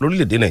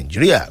lórílẹ̀‐èdè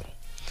Nàìjíríà.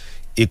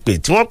 ìpè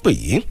tí wọ́n pè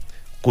yìí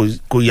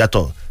kò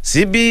yàtọ̀ sí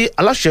bí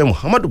aláṣẹ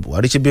Muhammadu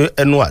Buhari ṣe bí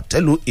ẹnu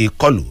àtẹ́lu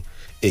ìkọlù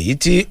èyí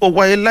tí ó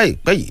wáyé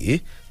láìpẹ́ yìí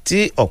tí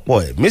ọ̀pọ̀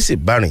ẹ̀mí sì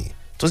bá rìn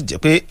tó sì jẹ́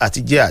pé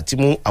àtijẹ́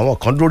àtimú àwọn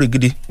kan dórí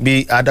gidi bíi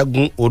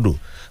adágún odò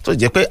tó sì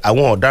jẹ́ pé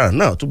àwọn ọ̀daràn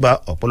náà tún bà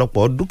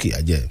ọ̀pọ̀lọpọ̀ dúkìá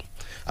jẹ́.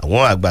 àwọn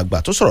àgbààgbà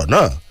tó sọ̀rọ̀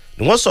náà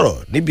ni wọ́n sọ̀rọ̀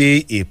níbi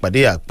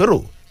ìpàdé àpérò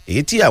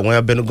èyí tí àwọn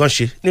abẹnugan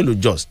ṣe nílùú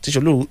Jos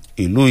tíṣolú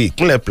ìlú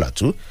ìpínlẹ̀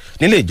Plateau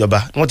nílé ìjọba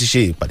ni wọ́n ti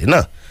ṣe ìpàdé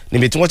náà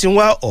níbi tí wọ́n ti ń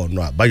wá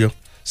ọ̀nà àbáyọ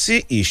sí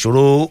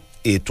ìṣòro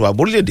ètò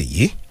ààbò orílẹ̀-èdè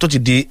yìí tó ti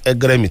di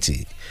ẹgẹrẹmìtì.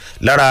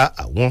 lára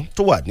àwọn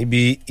tó wà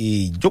níbi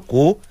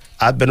ìjókòó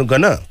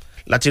abẹnugan náà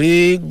láti rí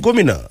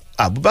gómìnà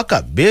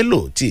Abubakar Bello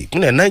ti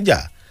ìpínlẹ̀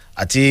Niger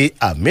àti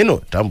Aminu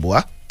Tambuwa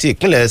ti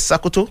ìpínlẹ̀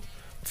Sokoto.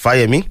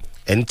 Fáyẹmí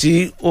ẹni tí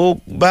ó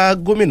bá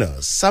gómìnà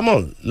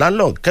Samuel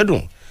Lalong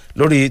kẹ́dùn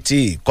lórí ti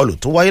ìkọlù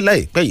tó wáyé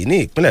láìpẹ́ yìí ní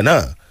ìpínlẹ̀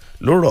náà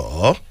ló rọ̀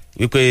ọ́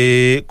wípé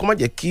kó má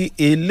jẹ́ kí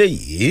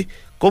eléyìí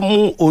kó mú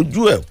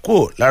ojú ẹ̀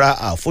kúrò lára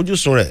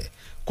àfojúsùn rẹ̀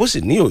kó sì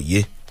ní òye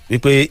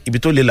wípé ibi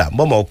tó lè là ń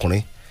bọ́mọ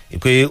ọkùnrin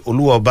wípé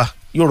olúwa ọba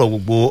yóò rọ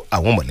gbogbo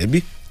àwọn mọ̀lẹ́bí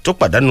tó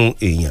pàdánù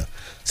èèyàn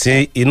sí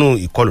inú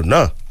ìkọlù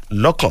náà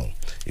lọ́kàn.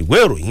 ìwé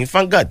ìròyìn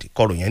Vanguard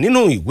kọ̀ròyìn nínú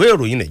ìwé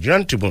ìròyìn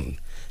Nigerian Tribune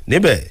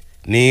níbẹ̀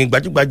ni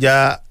gbajúgbajà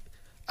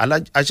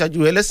aṣáájú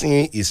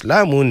ẹlẹ́sìn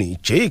Islam ní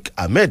Sheikh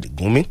Ahmed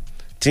Gumi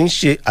ti ń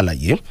ṣe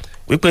àlàyé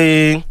wípé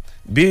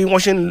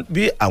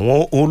bí àwọn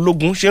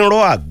ológun ṣe ń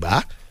rọ́ àgbá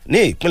ní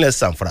ìpínlẹ̀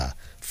Zamfara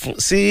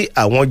sí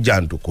àwọn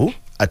jàǹdùkú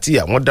àti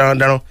àwọn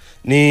darandaran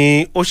ni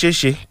ó ṣeé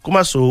ṣe kó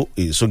má so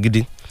èso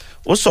gidi.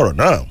 ó sọ̀rọ̀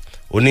náà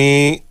ó ní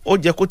ó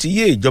jẹ́ kó ti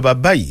yé ìjọba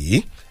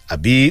báyìí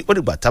àbí ó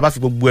dìgbà tá a bá fi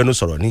gbogbo ẹnu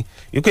sọ̀rọ̀ ni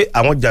wípé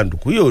àwọn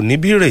jàǹdùkú yóò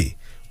níbírè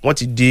wọ́n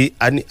ti di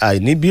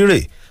àìníbírè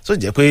tó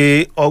jẹ́ pé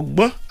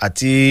ọgbọ́n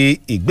àti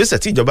ìgbésẹ̀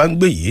tí ìjọba ń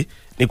gbé yìí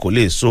ni kò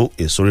lè so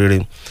èso rere.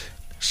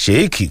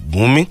 Sheikh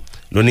Gumi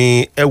ló ní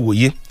ẹ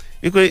wòye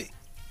wípé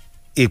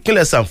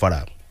ìpínlẹ̀ Zamfara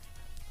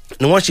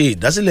ni wọ́n ṣe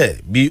ìdásílẹ̀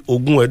bíi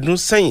 20 ọdún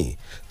sẹ́yìn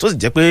tó sì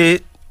jẹ́ pé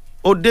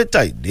ó dé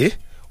tàìdé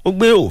ó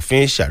gbé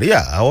òfin ṣàríà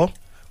àwọ̀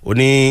ó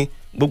ní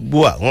gbogbo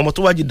àwọn ọmọ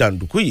tó wájú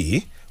dàǹdùkú yìí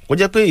kó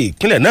jẹ́ pé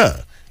ìpínlẹ̀ náà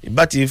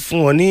ìbá ti fún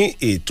wọn ní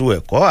ètò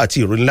ẹ̀kọ́ àti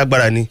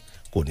ìrónilágbára ni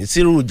kò ní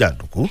sírú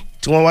jàǹdùkú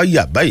tí wọ́n wá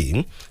yà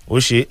báyìí. Ó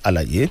ṣe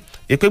àlàyé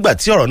ìpégbà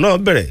tí ọ̀rọ̀ náà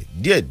bẹ̀rẹ̀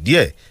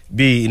díẹ̀díẹ̀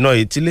bíi iná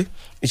etílé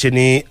níṣe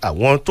ni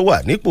àwọn tó wà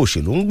nípò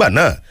òṣèlú ńgbà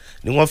náà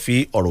ni wọ́n fi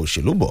ọ̀rọ̀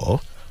òṣèlú bọ̀ ọ́.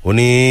 Ó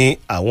ní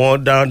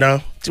àwọn darandaran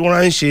tí wọ́n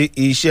rán ṣe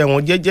iṣẹ́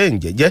wọn jẹ́jẹ́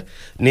ǹjẹ́jẹ́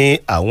ni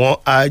àwọn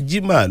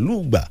ajímàálù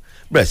gbà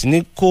bẹ̀rẹ̀ sí ní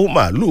kó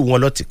màálù wọn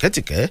lọ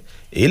tìkẹ́tìkẹ́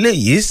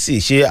eléyìí sì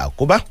ṣe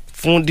àkóbá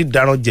fún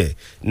dídaran jẹ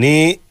ní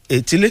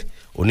etílé.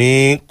 Ó ní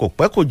kò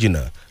pẹ́ kò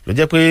jìnnà ló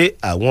jẹ́ pé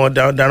àwọn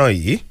darandaran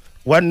yìí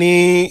wá ní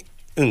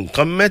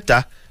nǹkan mẹ́ta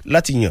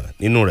láti yàn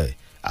nínú rẹ̀.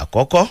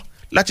 Àkọ́kọ́,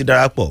 láti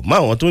darapọ̀ mọ́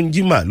àwọn tó ń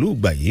jí màálù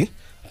gbà yìí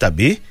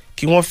tàbí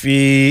kí wọ́n fi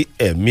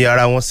ẹ̀mí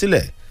ara wọn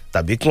sílẹ̀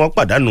tàbí kí wọ́n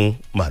pàdánù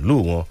màálù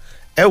wọn.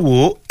 Ẹ wò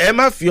ó, ẹ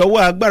má fi ọwọ́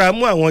agbára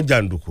mú àwọn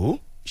jàǹdùkú.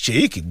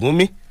 Sheikh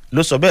Gumi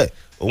ló sọ bẹ́ẹ̀.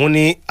 Òun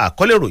ni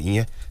àkọlé ìròyìn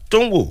yẹn tó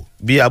ń wò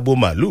bí abo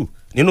màálù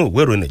nínú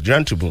ìwé ìròyìn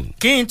Nigerian Tribune.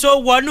 kí n tó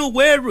wọnú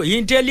ìwé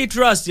ìròyìn Daily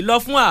Trust lọ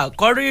fún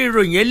àkọ́rí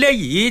ìròyìn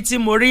eléyìí tí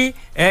mo rí,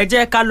 ẹ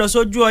jẹ́ ká lọ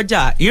sójú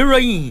ọjà.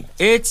 ìròyìn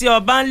etí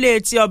ọba ńlẹ̀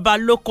etí ọba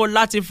lóko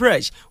láti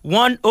Fresh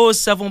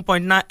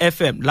 107.9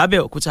 FM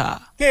lábẹ́òkúta.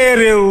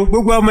 kéèrè o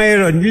gbogbo ọmọ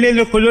ẹ̀rọ nílé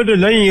lóko lódò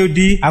lọ́yìn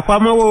odi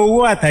àpamọ́wọ́ owó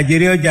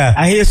àtàjèrè ọjà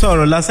àhesọ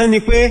ọ̀rọ̀ lásán ni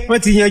pé wọ́n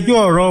ti yanjú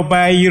ọ̀rọ̀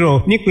ọba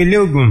irọ̀ nípínlẹ̀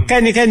Ògùn.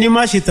 kẹ́nikẹ́ni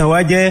má ṣe tàn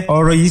wá jẹ,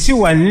 ọ̀rọ̀ yìí sì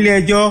wà nílé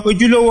ẹjọ́.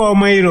 ojúlówó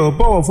ọmọ irọ̀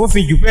bọ̀wọ̀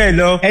fófin jù bẹ́ẹ̀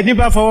lọ. ẹni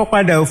bá fọwọ́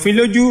padà òfin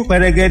lójú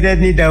pẹ̀rẹ̀gẹ̀dẹ̀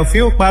ni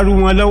dàòfin ó parú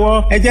wọn lọ́wọ́.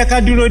 ẹ jẹ́ ká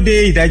dúró de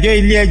ìdájọ́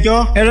ilé ẹjọ́.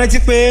 ẹ rántí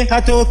pé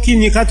ká tó kí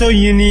ni ká tó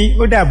yin ni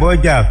ó dàbọ̀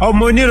ọjà.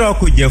 ọmọ onírọ̀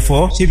kò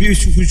jẹ̀fọ́ ṣebí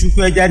ṣukuṣuku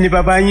ẹja ni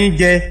bàbá yín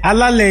jẹ.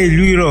 alálẹ̀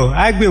ìlú irọ̀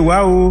á gbè wá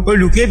o.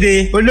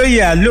 olùkéde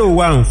olóyè àlọ́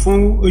wà fún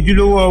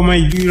ojúlówó ọmọ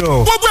ìlú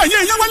irọ̀. gbogbo ẹ̀yin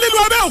èèyàn wa nílùú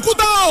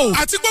Abẹ́òkúta o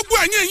àti gbogbo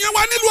ẹ̀yin èèyàn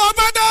wa nílùú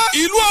Ọbádá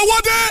ìlú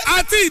Owódé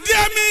àti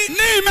Ìdíẹ̀mí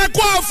ní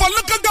Ìmẹ̀kọ for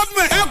local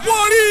government ẹ kú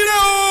oríire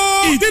o.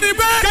 ìdí ni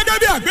bẹ́ẹ̀ gẹ́gẹ́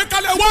bí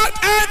àgbékalẹ̀ World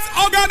Health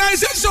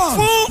Organization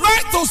fún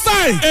right to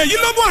sight èyí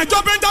ló mú àjọ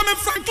Benjamin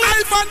Franklin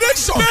Eye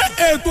Foundation gbé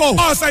ètò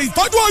ọ̀sẹ̀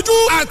ìtọ́jú ojú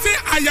àti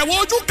àyẹ̀wò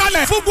ojú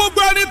kalẹ̀ fún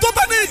gbogbo ẹni tó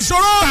bá ní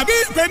ìṣòro tàbí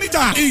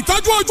ìpèníjà.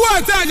 ìtọ́jú ojú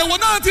àti àyẹ̀wò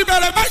náà ti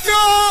bẹ̀rẹ̀ báyìí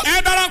o. ẹ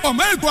darapọ̀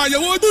mọ́ ètò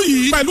àyẹ̀wò ojú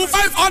yìí pẹ̀lú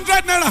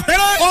 500 naira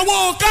péré owó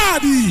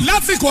káàdì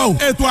lásìkò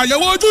ètò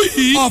àyẹ̀wò ojú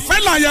yìí. ọ̀fẹ́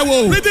làyẹ̀wò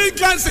reading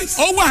glasses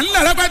ó wà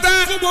nílẹ̀ rẹpẹtẹ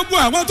fún gbogbo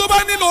àwọn tó bá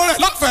nílò rẹ̀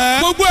lọ́fẹ̀ẹ́.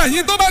 gbogbo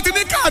ẹ̀yin tó bá ti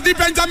ní káàdì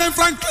Benjamin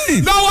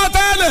Franklin lọ́wọ́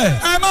tẹ́lẹ̀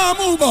ẹ máa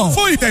mú un bọ̀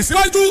fún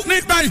ìtẹ̀síwájú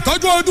nípa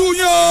ìtọ́jú ojú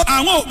yín o.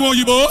 àwọn oògùn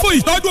òyìnbó fún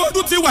ìtọ́jú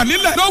ojú ti wà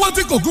nílẹ̀ lọ́wọ́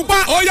tí kò gúnpá.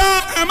 ó yá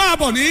ẹ máa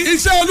bọ̀ ní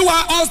iṣẹ́ olúwa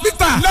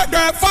hospital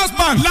lẹ́gbẹ̀ẹ́ First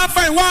Bank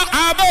Láfẹ̀wá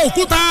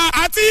Abẹ́òkúta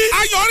àti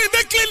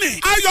Ayọ̀rìndé clinic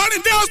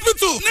Ayọ̀rìndé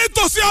hospital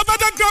nítòsí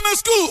Ọbádá grammar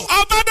school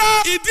Ọbádá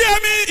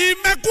Ìdíẹ̀mí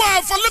Ìmẹ̀kọ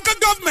for local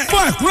government.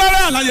 fún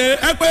ẹ̀kúnrẹ́rẹ́ àlàyé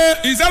ẹ pè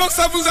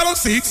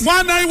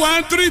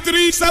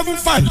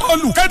 0706-191-3375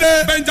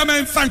 olùkéde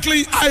Benjamin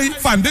Franklin Eye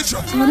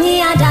Foundation.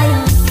 Múni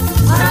Adáyọ̀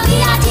ọ̀rọ̀ mi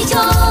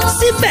àtijọ́.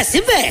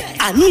 síbẹ̀síbẹ̀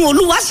àánú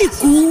olúwa sì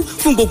kú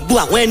fún gbogbo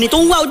àwọn ẹni tó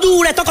ń wá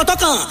ojú rẹ̀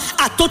tọkàntọkàn.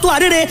 àtótó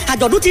arére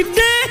àjọ̀dún ti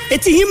dé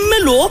etí yín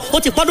mélòó ó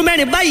ti pọ́dún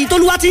mẹ́rin báyìí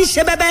tólúwa ti ń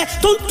ṣe bẹ́bẹ́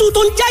tó ń tú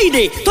tó ń já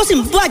ìdè tó sì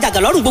ń bọ́ àjàgà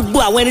lọ́rùn gbogbo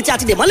àwọn ẹni tí a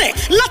ti dè mọ́lẹ̀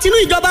láti inú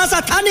ìjọba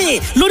Sátánì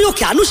lórí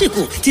òkè àánú sì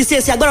kù ti ṣe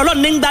èsì agbára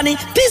Ọlọ́run ní ń gbani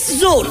Peace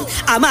Zone.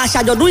 a máa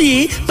ṣàjọ̀dún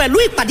yìí pẹ̀lú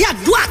ìpàdé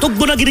àdúrà tó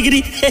gbóná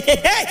girigiri.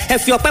 ẹ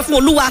fi ọpẹ́ fún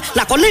olúwa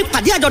làkọ́lé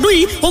ìpàdé àjọ̀dún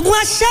yìí ogun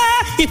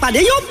aṣẹ́ ìpàdé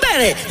yóò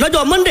bẹ̀rẹ̀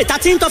lọ́jọ́ Monday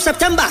 13th of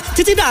September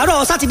títí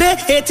dàárọ̀ Saturday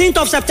 18th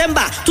of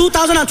September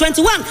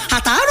 2021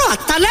 àtàárọ̀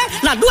àtàlẹ́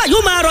làdúrà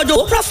yóò máa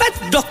rọ̀jò. Prophet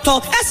Dr.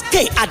 S.K.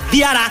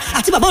 Abiara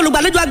àti bàbá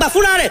olùgbàlejò àgbà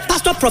fúnra rẹ̀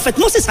Pastor Prophet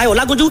Moses Ayọ̀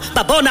Lágúnjú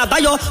bàbá ọ̀nà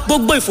àbáyọ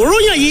gbogbo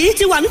ìfòròyìn yìí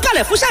ti wà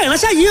níkàlẹ̀ fún iṣẹ́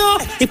ìránṣẹ́ yìí o.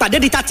 ìpàdé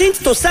di 13th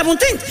to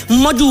 17th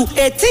mọ́jú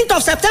 18th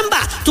of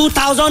September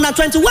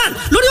 2021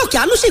 lórí òkè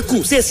ànúṣìkù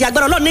ṣèṣì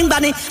agbára Ọlọ́run ní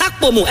gbani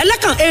Àpòmù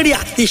Ẹlẹ́kàn area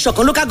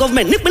Ìṣọ̀kan local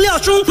government nípínlẹ̀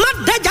Ọ̀ṣun. má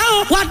dẹ́jà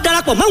o wá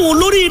darapọ̀ máwọn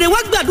olóríire wá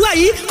gbàdúrà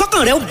yìí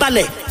kọ́kàn rẹ̀ ó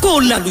balẹ̀ kó o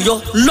làlùyọ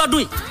lọ́dún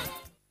yìí.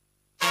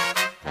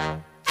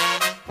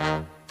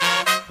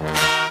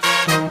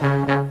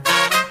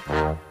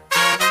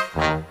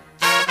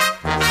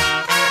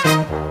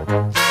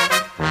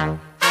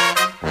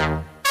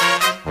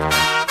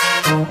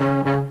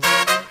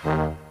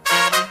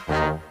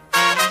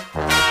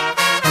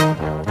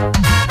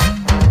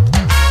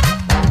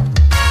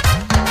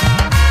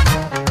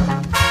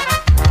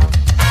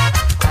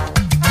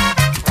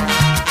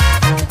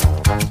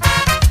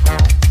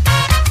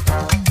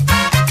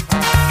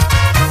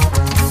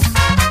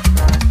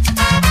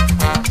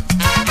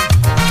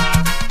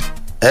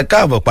 ẹ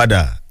káàbọ̀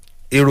padà.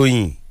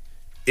 ìròyìn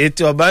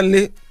etí ọba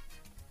ńlé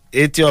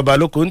etí ọba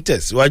lóko ń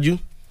tẹ̀síwájú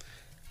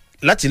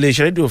láti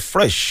iléeṣẹ́ rédíò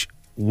Fresh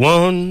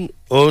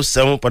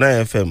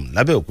 107.9 FM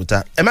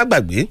lábẹ́òkúta. ẹ má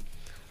gbàgbé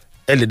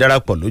ẹ lè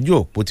darapọ̀ lójú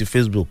òpó ti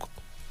Facebook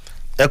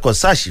ẹ kọ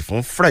sáàṣì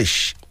fún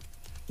Fresh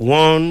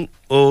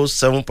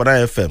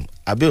 107.9 FM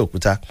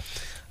Abẹ́òkúta.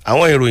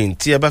 àwọn ìròyìn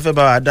tí ẹ bá fẹ́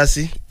bá wa dá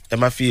sí ẹ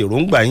máa fi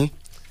èròǹgbà yín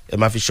ẹ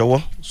máa fi ṣọwọ́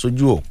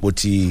sójú òpó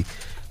ti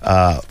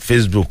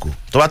Facebook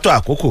tó bá tó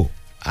àkókò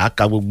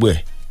àáka gbogbo ẹ̀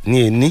ní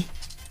ení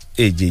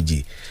èjèèjì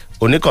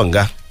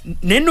oníkànga.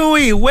 nínú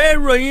ìwé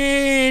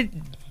ìròyìn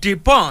The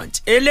Punch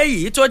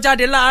eléyìí tó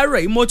jáde láàárọ̀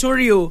yìí mo tún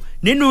rí o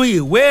nínú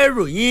ìwé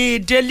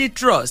ìròyìn Daily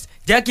Trust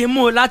jẹ́ kí n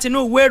mú látinú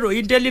ìwé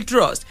ìròyìn Daily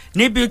Trust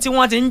níbi tí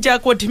wọ́n ti ń jẹ́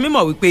kó di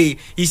mímọ̀ wípé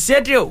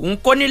ìsédè òun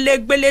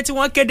kónílégbélé tí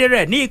wọ́n kéde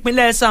rẹ̀ ní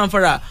ìpínlẹ̀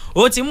Zamfara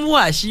ó ti mú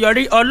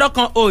àṣeyọrí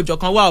ọlọ́kan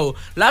òòjọ̀kan wá o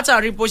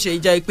látàrí bó ṣe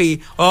jẹ́ pé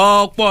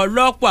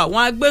ọ̀pọ̀lọpọ̀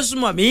àwọn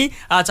agbésùmọ̀mí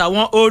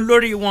àtàwọn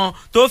olórí wọn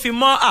tó fi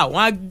mọ́ àwọn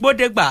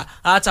agbódegbà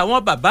àtàwọn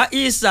bàbá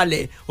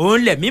ìsàlẹ̀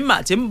òun lẹ̀mí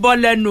mà ti ń bọ́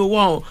lẹ́nu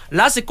wọn o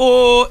lásìkò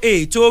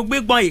ètò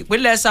gbígbọn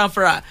ìpínlẹ̀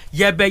Zamfara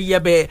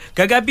yẹbẹyẹbẹ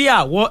gẹ́gẹ́ bí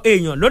àwọn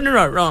èèyàn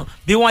lónìrànràn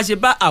bí wọ́n ṣe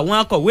bá àwọn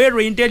akọ̀wé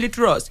ìròyìn Daily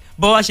Trust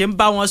bọ́wọ́ ṣe ń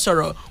bá wọn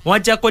sọ̀rọ̀ wọ́n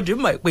jẹ́ kó dì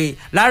mọ̀ pé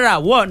lára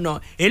àwọn ọ̀nà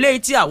eléyìí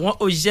tí àwọn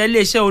òṣìṣẹ́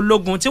iléeṣẹ́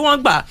ológun tí wọ́n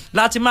gbà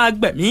láti máa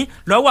gbẹ̀mí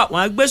lọ́wọ́ àwọn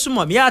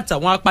agbésùmọ̀mí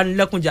àtàwọn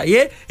apanilẹ́kúnjayé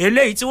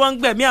eléyìí tí wọ́n ń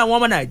gbẹ̀mí àwọn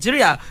ọmọ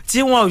Nàìjíríà tí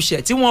wọ́n ò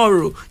ṣẹ̀ tí wọ́n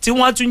rò tí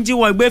wọ́n tún jí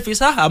wọn gbé fi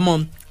sáhàámọ́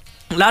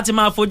láti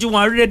máa fojú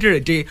wọn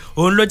rédèrèdè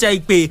òun ló jẹ́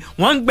pé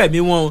wọ́n ń gbẹ̀mí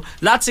wọn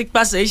láti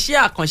pàṣẹ iṣẹ́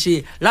àkànṣe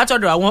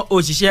látọ̀dọ̀ àwọn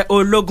òṣìṣẹ́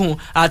ológun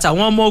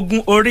àtàwọn ọmọ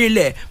ogun orí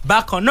ilẹ̀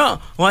bákan náà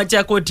wọ́n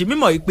jẹ́ kó di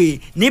mímọ̀ pé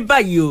ní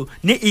báyìí o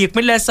ní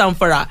ìpínlẹ̀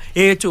Zamfara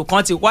ètò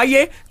kan ti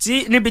wáyé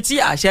níbi tí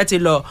àṣẹ ti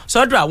lọ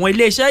sọ́dọ̀ àwọn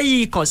iléeṣẹ́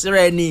ìkànsíra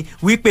ẹni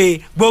wípé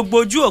gbogbo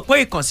ojú òpó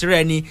ìkànsíra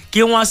ẹni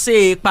kí wọ́n ṣe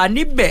ipa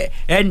níbẹ̀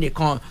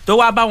ẹnìkan tó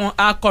wá bá wọn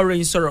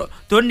akọ̀ròyìn sọ̀rọ̀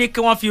tó ní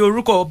kí wọ́n fi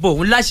orúkọ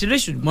bòun láṣìírí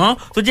ṣùgbọ́n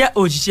tó jẹ́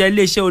òṣìṣẹ́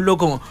iléeṣẹ́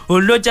ológun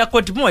ló jẹ́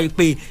kó ti mọ̀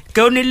pé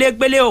kí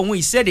onílégbélé ohun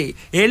ìsédè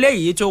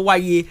eléyìí tó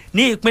wáyé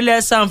ní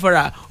ìpínlẹ̀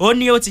Zamfara ó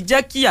ní ó ti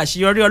jẹ́ kí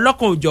àṣeyọrí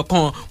ọlọ́kan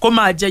òjọ̀kan kó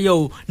máa jẹyọ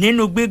o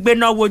nínú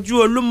gbígbéná wojú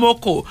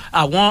olúmọ̀kò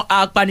àwọn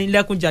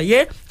apanilẹ́kúnjayé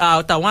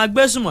àtàwọn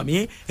agbésùmọ̀mí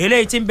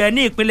eléyìí tí ń bẹ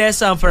ní ìpínlẹ̀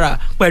Zamfara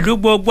pẹ̀lú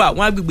gbogbo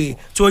àwọn agbègbè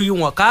tó yí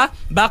wọn ká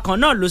bákan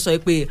náà ló sọ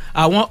pé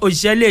àwọn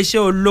òṣìṣẹ́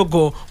iléeṣẹ́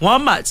ológun wọn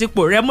mà ti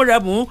pò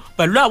rẹ́múrẹ́mú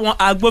pẹ̀lú àwọn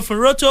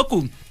agbófinró tó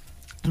kù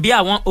bí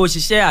àwọn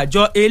òṣìṣẹ́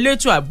àjọ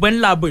elétò ààbò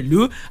ńláàbò ìlú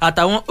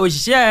àtàwọn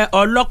òṣìṣẹ́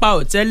ọlọ́pàá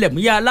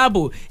ọ̀tẹlẹ̀múyẹ́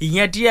aláàbò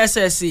ìyẹn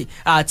DSS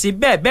àti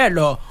bẹ́ẹ̀ bẹ́ẹ̀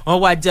lọ wọn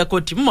wá jẹ́ kó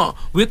ti mọ̀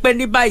wípé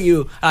ní báyìí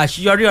o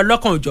àṣeyọrí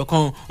ọlọ́kan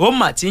òjọ̀kan ó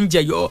mà ti ń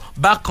jẹyọ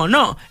bákan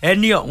náà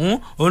ẹni ọ̀hún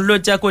òun ló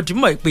jẹ́ kó ti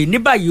mọ̀ pé ní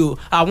báyìí o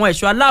àwọn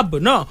ẹ̀ṣọ́ aláàbò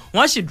náà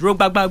wọ́n sì dúró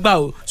gbágbágbá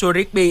o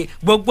torí pé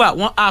gbogbo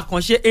àwọn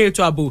àkànṣe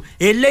ètò ààbò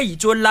eléyìí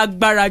tó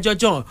lágbára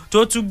jọjọ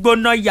tó tún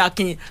gbóná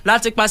yakin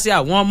láti pàṣẹ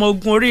àwọn ọmọ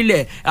ogun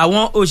orílẹ̀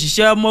àwọn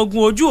òṣìṣẹ́ ọmọ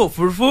ogun ojú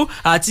òfurufú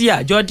àti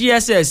àjọ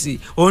DSS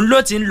òun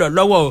ló ti ń lọ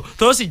lọ́wọ́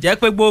tó sì jẹ́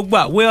pé gbogbo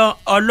àwọn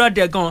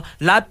ọlọ́dẹ gan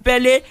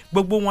lábẹ́lé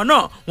gbogbo wọn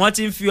náà wọ́n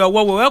ti ń fi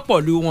ọwọ́ wẹwẹ́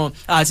pọ̀lú wọn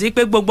àti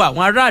pé gbogbo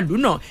àwọn aráàlú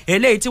náà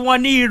eléyìí tí wọ́n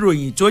ní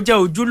ìròyìn tó jẹ́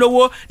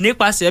ojúlówó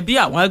nípasẹ̀ bí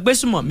àwọn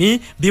agbésùmọ̀mí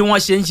bí wọ́n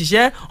ṣe ń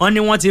ṣiṣẹ́ wọn ni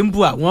wọ́n ti ń bu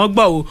àwọn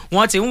gbọ́ o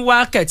wọ́n ti ń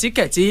wá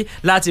kẹ̀tíkẹ̀tí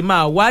láti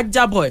máa wá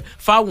jábọ̀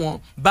fáwọn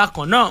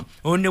bákan náà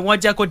òun ni wọ́n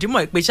jẹ́ kó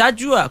dìmọ̀ pé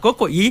ṣáájú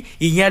àkókò yìí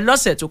ìyẹn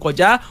lọ́sẹ̀ tó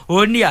kọjá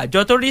òun ni àjọ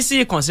tó rí sí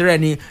ìkànsíra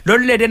ẹni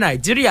lórílẹ̀‐èdè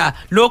Nàìjíríà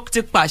ló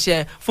ti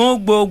pàṣẹ fún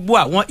gbogbo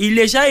àwọn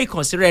iléeṣẹ́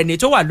ìkànsíra ẹni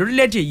tó wà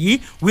lórílẹ̀‐èdè yìí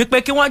wípé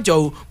kí wọ́n jọ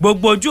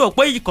gbogbo ojú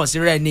òpó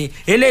ìkànsíra ẹni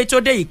eléyìí tó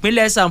dé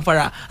ìpínlẹ̀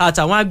Zamfara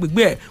àtàwọn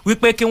agbègbè ẹ̀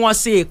wípé kí wọ́n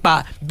ṣe ipa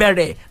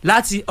bẹ̀rẹ̀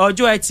láti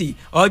ọjọ́ Ẹtì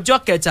ọjọ́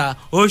 3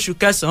 oṣù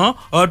kẹsàn-án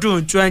ọdún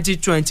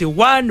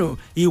 2021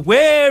 ìwé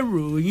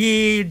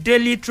ìròyìn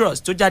Daily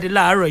Trust tó jáde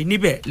láàárọ̀ yìí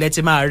níbẹ̀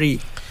lẹ́tí máa rí.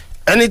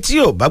 ẹni tí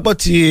ò bá gbọ́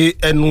ti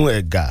ẹnu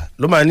ẹ̀gà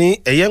ló máa ní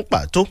ẹyẹ ń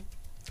pàtó.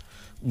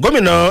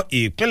 Gómìnà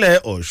ìpínlẹ̀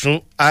Ọ̀ṣun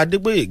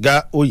Adégbóyèga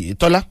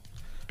Oyètọ́lá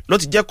ló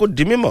ti jẹ́ kó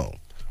di mímọ̀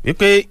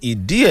wípé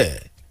ìdí ẹ̀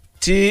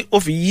tí ó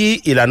fi yí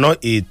ìlànà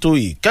ètò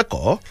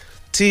ìkẹ́kọ̀ọ́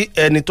tí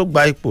ẹni tó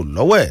gba ipò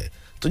lọ́wọ́ ẹ̀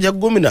tó jẹ́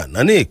gómìnà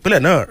náà ní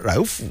ìpínlẹ̀ náà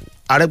Ràúfù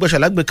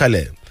Arẹ́gbẹ́ṣọlá gbé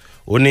kalẹ̀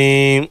ó ní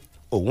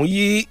òun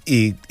yí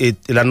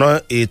ìlànà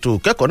ètò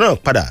ìkẹ́kọ̀ọ́ náà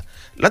padà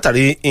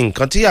látàrí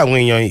nǹkan tí àwọn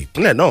èèyàn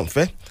ìpínlẹ̀ náà ń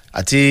fẹ́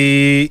àti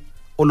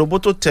olóbó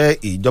tó tẹ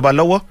ìjọba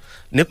lọ́wọ́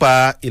nípa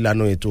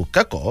ìlànà ètò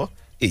ìkẹ́kọ̀ọ́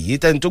èyí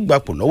tẹ́ni tó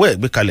gbapò lọ́wọ́ ẹ̀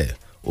gbé kalẹ̀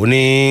ó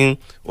ní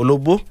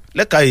olóbó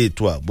lẹ́ka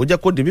ètò ààbò jẹ́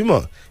kó di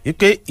mímọ̀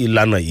wípé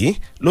ìlànà yìí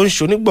ló ń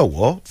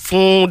ṣonígbọ̀wọ́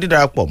fún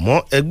dídarapọ̀ mọ́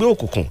ẹgbẹ́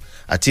òkùnkùn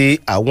àti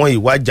àwọn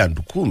ìwà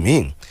jàǹdùkú míì.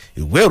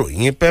 ìwé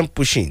ìròyìn pen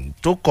pushing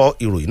tó kọ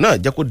ìròyìn náà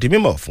jẹ́ kó di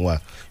mímọ̀ fún wa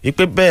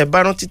wípé bẹ́ẹ̀ bá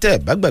rántí tẹ́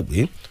ẹ̀ bá gbàgbé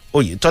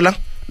Oyètọ́lá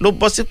ló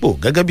bọ́ sípò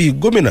gẹ́gẹ́ bí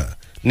gómìnà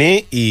ní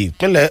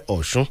ìpínlẹ̀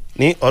Ọ̀ṣun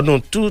ní ọdún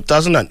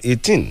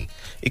 2018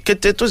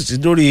 ìkété tó sì ti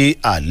dórí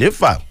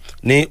àlééfà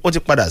ni ó ti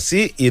padà sí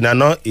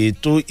ìlànà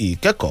ètò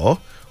ìkẹ́kọ̀ọ́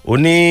ó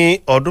ní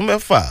ọdún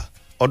 6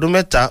 ọdún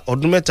 3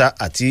 ọdún 3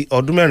 àti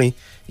ọdún 4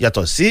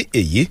 yàtọ̀ sí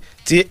èyí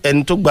tí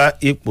ẹni tó gba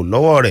ipò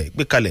lọ́wọ́ rẹ̀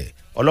gbé kalẹ̀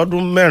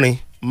ọlọ́dún 4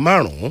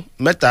 5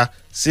 3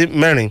 sí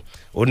 4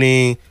 ó ní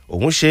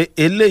òun ṣe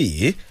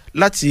eléyìí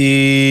láti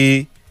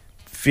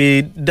fi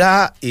dá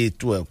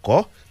ètò ẹ̀kọ́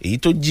èyí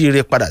tó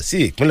jíire padà sí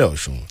ìpínlẹ̀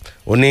Ọ̀ṣun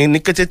ó ní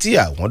kété tí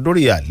àwọn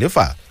dórí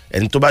àléfà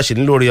ẹni tó bá ṣe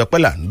ní lórí ọpẹ́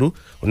làǹdú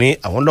ó ní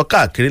àwọn lọ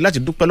káàkiri láti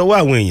dúpẹ́ lọ́wọ́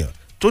àwọn èèyàn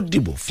tó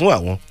dìbò fún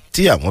àwọn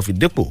tí àwọn fi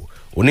dépò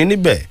ó ní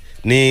níbẹ̀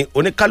ni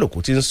oníkálùkù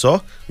ti ń sọ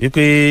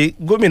wípé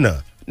gómìnà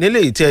nílé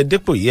ìtẹ́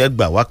dépò yìí ẹ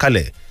gbà wá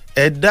kalẹ̀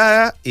ẹ dá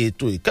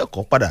ètò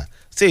ìkẹ́kọ̀ọ́ padà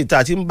sí ìta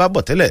àti ń bá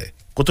bọ̀ tẹ́lẹ̀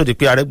kó tó di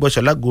pé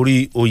Arẹ́gbẹ́ṣọlá gorí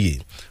oyè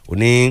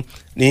òní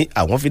ni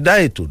àwọn fi dá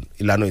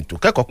ìlànà ètò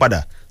kẹ́kọ̀ọ́ padà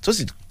tó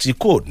sì ti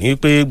kò ní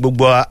pé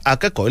gbogbo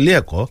akẹ́kọ̀ọ́ ilé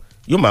ẹ̀kọ́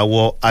yóò máa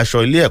wọ aṣọ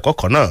ilé ẹ̀kọ́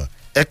kan náà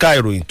ẹ̀ka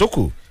ìròyìn tó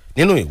kù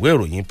nínú ìwé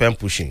ìròyìn pen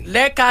pushing.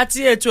 lẹ́ka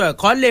tí ètò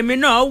ẹ̀kọ́ lèmi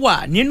náà wà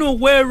nínú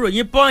ìwé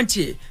ìròyìn punch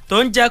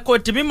tó ń jẹ́ kó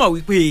ti mímọ̀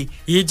wípé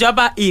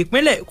ìjọba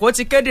ìpínlẹ̀ Èkó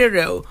ti kéde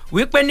rẹ̀ o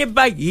wípé ní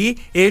báyìí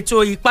ètò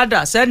ìpadà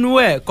sẹ́nu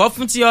ẹ̀kọ́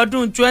fún ti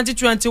ọdún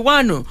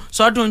 2021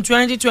 sọdún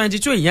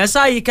 2022 ìyẹn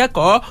sáà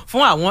ìkẹ́kọ̀ọ́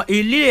fún àwọn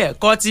ilé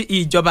ẹ̀kọ́ ti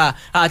ìjọba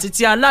àti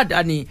ti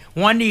aládàáni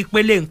wọn ní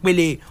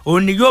ìpele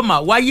òun ni yóò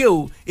máa wáyé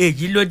o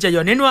èyí ló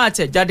jẹyọ nínú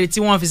àtẹ̀jáde tí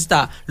wọ́n fi síta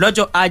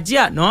lọ́jọ́ ajé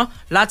àná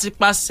láti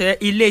pàṣẹ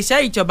iléeṣẹ́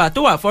ìjọba tó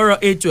wà fọ́rọ̀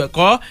ètò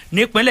ẹ̀kọ́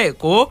nípínlẹ̀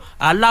Èkó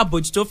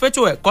alábòjútó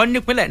fétò ẹ̀kọ́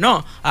nípínlẹ̀ náà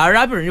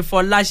arábìnrin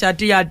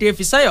Fọláṣadé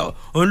Adéfisayọ̀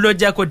òun ló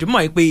jẹ́ kó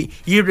dìmọ̀ pé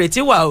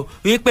ìrètí wà ó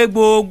wípé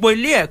gbogbo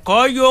ilé ẹ̀kọ́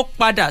yóò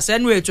padà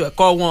sẹ́nu ètò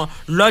ẹ̀kọ́ wọn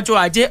lọ́jọ́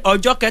ajé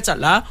ọjọ́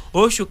 13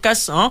 oṣù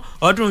kẹsàn-án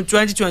ọdún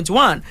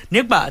 2021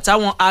 nígbà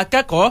táwọn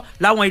akẹ́kọ̀ọ́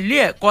láwọn ilé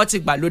ẹ̀kọ́ ti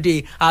gbàlódé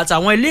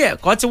àtàwọn ilé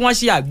ẹ̀kọ́ tí wọ́n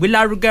ṣe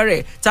àgbélárugẹ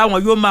rẹ̀ táwọn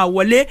yóò máa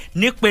wọlé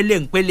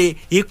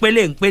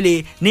ìpele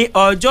ní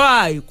ọjọ́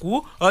àìkú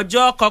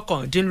ọjọ́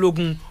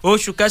 19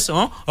 oṣù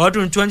kẹsàn-án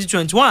ọdún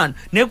 2021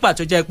 nígbà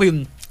tó jẹ́ pé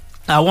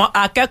àwọn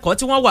akẹ́kọ̀ọ́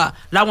tí wọ́n wà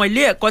láwọn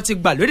ilé ẹ̀kọ́ ti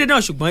gbàlódé náà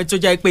ṣùgbọ́n tó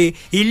jẹ́ pé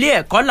ilé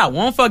ẹ̀kọ́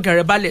làwọn ń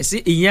fọ̀gẹ̀rẹ̀ balẹ̀ sí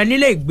ìyẹn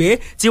nílé ìgbé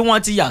tí wọ́n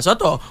ti yà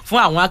sọ́tọ̀ fún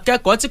àwọn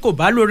akẹ́kọ̀ọ́ tí kò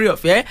bá lórí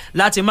ọ̀fẹ́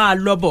láti máa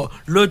lọ́bọ̀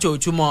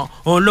lójoojúmọ́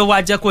òun ló wá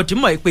jẹ́ kó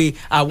dìmọ̀ pé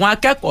àwọn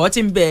akẹ́kọ̀ọ́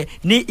ti ń bẹ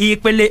ní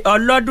ìpele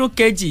ọlọ́dún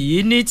kejì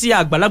yìí ní ti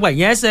àgbàlagbà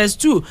yẹn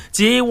SS2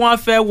 tí wọ́n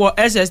fẹ́ wọ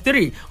SS3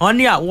 wọ́n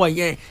ní àwọn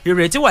yẹn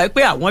ìrètí wà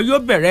pé àwọn yóò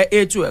bẹ̀rẹ̀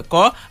ètò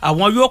ẹ̀kọ́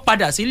àwọn yóò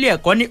padà sílé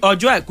ẹ̀kọ́ ní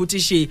ọjọ́ àìkú ti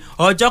ṣe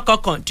ọjọ́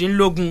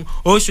 19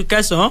 oṣù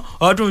kẹsàn-án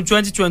ọdún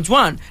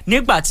 2021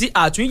 nígbà tí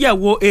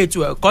àtúnyẹ̀wò ètò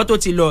ẹ̀kọ́ tó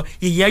ti lọ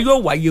ìyẹn yóò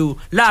wáyé o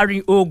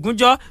láàrin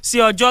ogúnjọ́ sí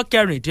ọjọ́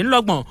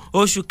 26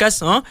 oṣù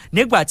kẹsàn-án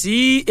nígbà tí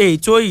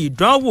ètò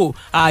ìdánwò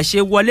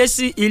àṣewọlé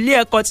sí ilé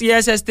ẹ̀kọ́ ti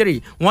SS3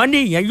 wọ́n ní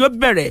ìyẹn yóò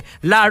bẹ̀rẹ̀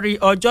láàrin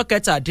ọjọ́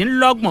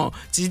 27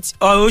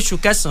 oṣù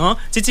kẹsàn-án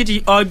títí di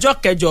ọjọ́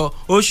 8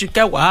 oṣù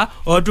kẹwàá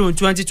ọdún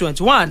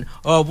 2021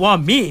 ọ̀wọ́n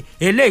míì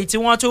eléyìí tí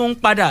wọ́n tún ń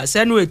padà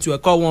sẹ́nu ètò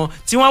ẹ̀kọ́ wọn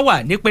tí wọ́n wà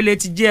nípele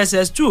ti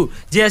JSS2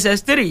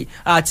 JSS3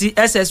 àti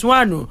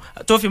SS1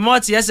 tó fi mọ́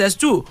ti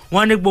SS2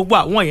 wọ́n ní gbogbo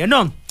àwọn yẹn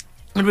náà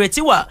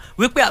ìrètí wà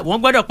wípé àwọn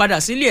gbọ́dọ̀ padà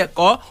sílé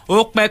ẹ̀kọ́ ó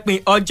pẹ́pin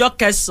ọjọ́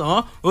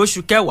 9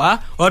 oṣù kẹwàá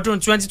ọdún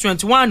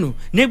 2021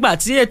 nígbà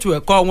tí ètò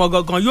ẹ̀kọ́ wọn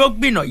gangan yóò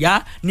gbìnà yá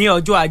ní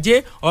ọjọ́ ajé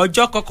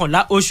ọjọ́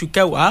 11 oṣù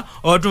kẹwàá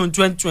ọdún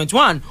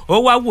 2021 ó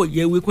wá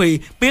wòye wípé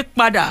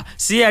pípadà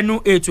sí ẹnu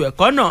ètò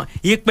ẹ̀kọ́ náà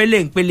ìpele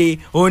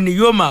òun ni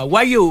yóò máa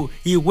wáyé o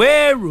ìwé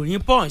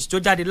ìròyìn Punch tó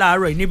jáde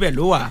láàárọ̀ níbẹ̀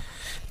ló wà.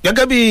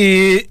 gẹ́gẹ́ bí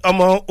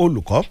ọmọ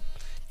olùkọ́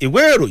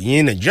ìwé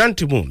ìròyìn Nigerian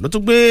Tribune ló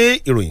tún gbé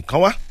ìròyìn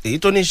kan wá èyí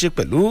tó ní í ṣe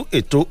pẹ̀lú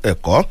ètò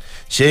ẹ̀kọ́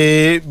ṣe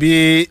bí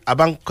a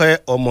bá ń kẹ́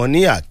ọmọ ní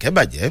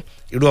àkẹ́bàjẹ́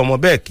irú ọmọ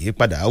bẹ́ẹ̀ kì í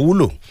padà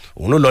wúlò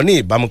òun ló lọ ní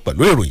ìbámu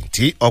pẹ̀lú ìròyìn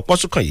tí ọpọ́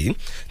súnkàn yìí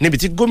níbi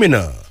tí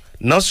gómìnà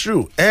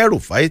Nasiru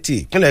El-Rufai ti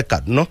ìpínlẹ̀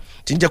Kaduna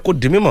ti ń jẹ́ kó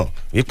di mímọ̀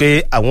wípé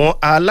àwọn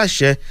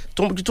aláṣẹ tó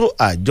ń bójútó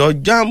àjọ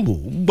jambu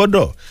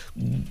gbọ́dọ̀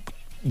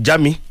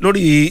jámi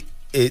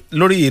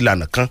lórí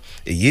ìlànà kan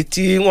èyí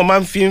tí wọ́n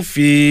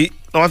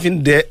máa fi ń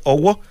dẹ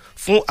ọwọ́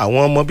fún àwọn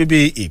ọmọ bíbí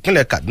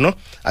ìpínlẹ̀ Kaduna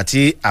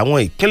àti àwọn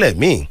ìpínlẹ̀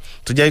míì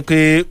tó jẹ́ pé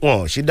wọn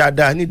ò ṣe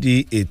dáadáa nídìí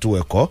ètò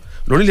ẹ̀kọ́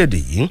lórílẹ̀‐èdè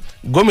yìí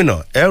gómìnà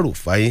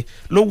El-Rufai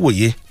ló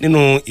wòye nínú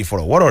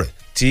ìfọ̀rọ̀wọ́rọ̀ rẹ̀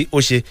tí ó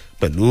ṣe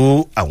pẹ̀lú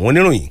àwọn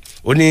oníròyìn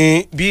ó ní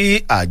bí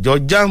àjọ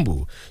jambu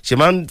ṣe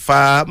máa ń fa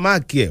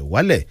máàkì ẹ̀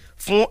wálẹ̀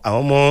fún àwọn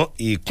ọmọ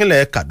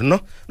ìpínlẹ̀ Kaduna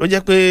ló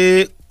jẹ́ pé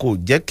kò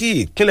jẹ́ kí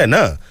ìpínlẹ̀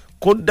náà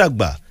kó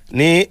dàgbà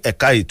ní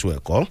ẹ̀ka ètò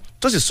ẹ̀kọ́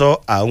tó sì sọ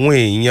àwọn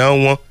èèyàn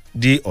wọn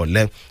di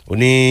ọ̀lẹ ó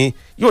ní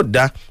yóò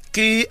dá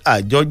kí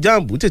àjọ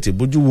jambu tètè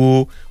bójú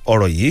wo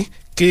ọ̀rọ̀ yìí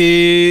kí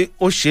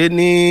ó ṣe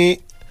ní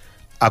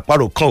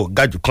àparò kan ò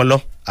ga jù kan lọ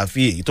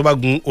àfi èyí tó bá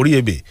gun orí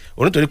ebè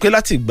onítorí pé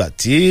láti ìgbà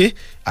tí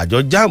àjọ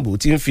jambu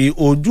ti ń fi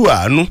ojú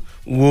àánú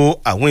wo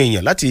àwọn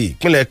èèyàn láti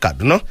ìpínlẹ̀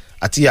Kaduna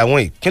àti àwọn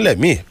ìpínlẹ̀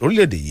míì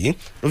lórílẹ̀‐èdè yìí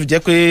ló fi jẹ́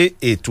pé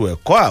ètò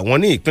ẹ̀kọ́ àwọn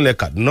ní ìpínlẹ̀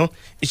Kaduna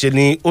ìṣe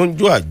ni ó ń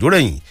jó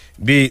àjórẹ̀yìn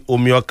bíi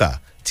omi ọkà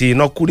tí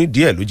iná kú ní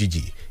díẹ̀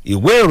lójijì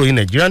ìwé ìròyìn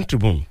Nigerian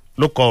Tribune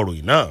ló kọ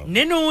ìròyìn náà.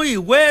 nínú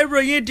ìwé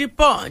ìròyìn The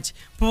Punch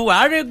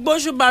Buhari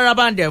gbóṣù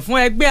barabandẹ̀ fún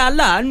ẹgbẹ́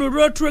aláàánú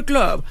Rotary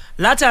Club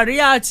látàrí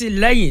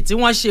àtìlẹ́yìn tí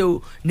wọ́n ṣe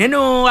o nínú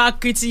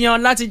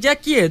akitiyan láti jẹ́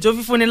kí ètò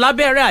fífúnni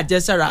lábẹ́rẹ́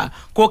àjẹsára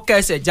kó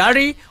kẹsẹ̀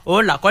járí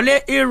òun làkọ́lé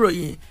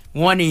ìròyìn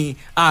wọ́n ní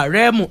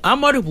ààrẹ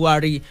Muhammadu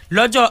Buhari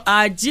lọ́jọ́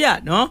ajé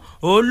àná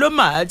ló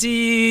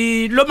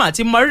mà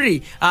ti mọ́rírì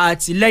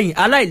àtìlẹ́yìn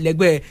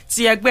aláìlẹ́gbẹ́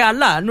ti ẹgbẹ́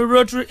aláàánú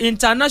Rotary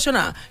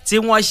International tí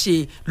wọ́n ṣe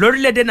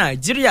lórílẹ̀‐èdè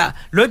Nàìjíríà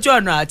lójú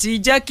ọ̀nà àti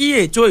jẹ́ kí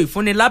ètò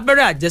ìfúnni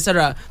lábẹ́rẹ́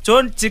àjẹsára tó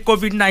ti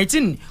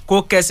COVID-19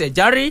 kó kẹsẹ̀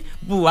járí.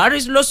 Buhari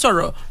ló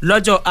sọ̀rọ̀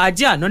lọ́jọ́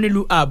ajé àná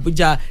nílùú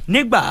Àbújá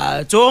nígbà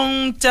tó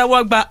ń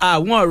tẹ́wọ́ gba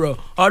àwọn ọ̀rọ̀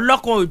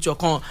ọlọ́kan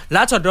òjọ̀kan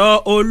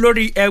látọ̀dọ̀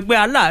olórí ẹgbẹ́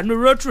aláàánú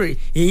Rotary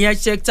ìyẹn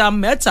Sheikh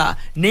Mẹ́ta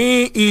ní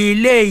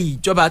ilé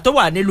ìjọba tó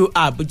wà nílùú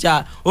Àbújá.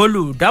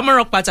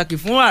 Olùdámọ̀ràn pàtàkì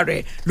fún ààrẹ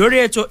lórí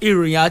ètò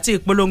ìròyìn àti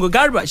ìpolongo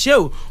Garba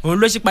Shehu òun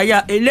ló ṣípayá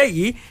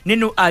eléyìí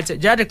nínú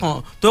àtẹ̀jáde kan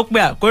tó pe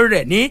àkórí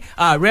rẹ̀ ní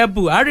ààrẹ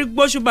Buhari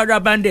gbóṣùbàrà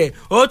bandẹ̀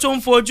ó tún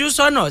fojú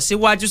sọ́nà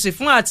síwájú sí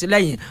fún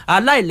àtìlẹ́yìn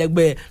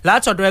aláìlẹ́gbẹ́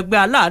látọ̀dọ̀ ẹgbẹ́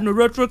aláàánú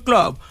Rotary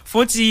Club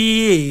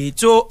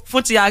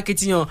fún ti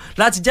akitiyan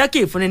láti jẹ́ kí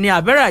ìfúnni ní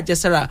abẹ́rẹ́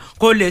àjẹsára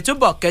kó lè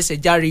túbọ̀ kẹsẹ̀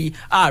járí.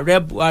 Ààrẹ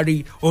Buhari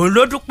òun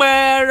ló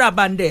dúpẹ́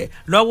ràbàǹdẹ̀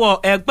lọ́wọ́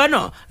ẹgbẹ́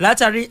náà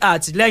látàrí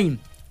àtìlẹ́yìn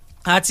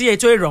àti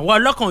ètò ìrànwọ́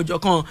ọlọ́kan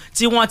òjọ̀kan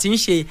tí wọ́n ti ń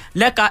ṣe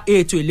lẹ́ka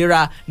ètò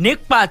ìlera ní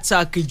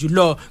pàtàkì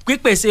jùlọ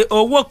pípèsè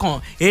owó kan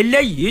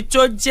eléyìí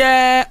tó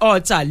jẹ́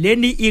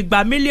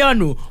 200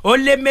 mílíọ̀nù ó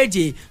lé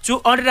méje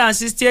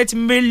 268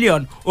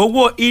 mílíọ̀nù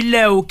owó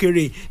ilẹ̀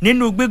òkèrè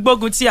nínú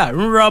gbígbógun ti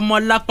àrùn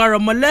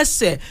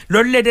rọmọlápá-rọmọlẹ́sẹ̀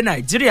lórílẹ̀‐èdè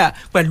Nàìjíríà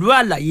pẹ̀lú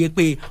àlàyé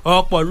pé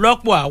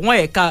ọ̀pọ̀lọpọ̀ àwọn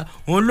ẹ̀ka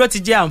òun ló ti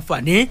jẹ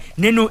àǹfààní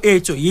nínú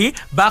ètò yìí.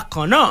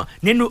 Bákan náà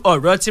nínú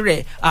ọ̀rọ̀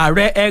tirẹ̀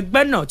ààrẹ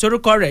ẹgbẹ́ náà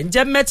torúkọ rẹ̀ ń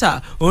jẹ́ Mẹ́ta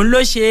òun ló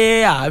ṣe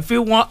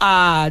àfihàn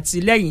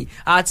àtìlẹ́yìn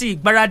àti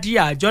ìgbáradì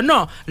àjọ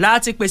náà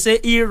láti pèsè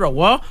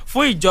ìrànwọ́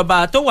fún ìjọba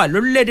tó wà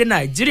lórílẹ̀‐èdè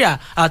Nàìjíríà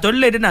àti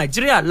orílẹ̀‐èdè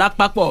Nàìjíríà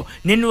lápapọ̀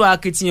nínú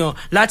akitiyan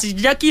láti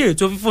jẹ́ kí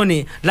ètò fífúnni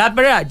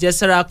lábẹ́rẹ́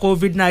àjẹsára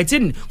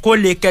COVID-19 kó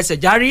lè kẹsẹ̀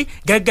járí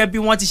gẹ́gẹ́ bí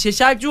wọ́n ti ṣe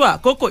ṣáájú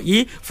àkókò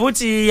yìí fún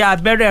ti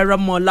abẹ́rẹ́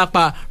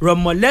rọmọlápá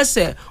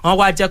rọmọlẹ́sẹ̀. wọ́n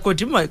wá jẹ́ kó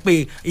dìmọ̀ pé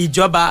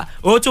ìjọba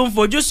ó tún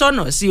fojú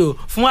sọ́nà sí o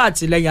fún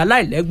àtìlẹ́yìn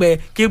aláìlẹ́gbẹ́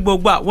kí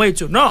gbogbo àwọn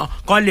ètò náà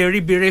kan lè rí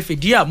bire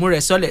fìdí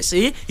àmúrẹ̀ sọlẹ̀ sí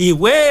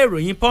ìwé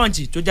ìròyìn Punch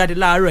tó jáde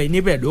láàárọ̀ yìí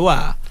níbẹ̀ ló wà.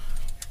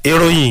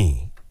 ìròyìn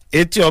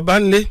etí ọba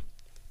ń lé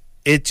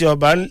etí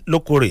ọba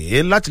lóko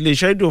rèé láti lè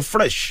ṣe rédíò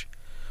Fresh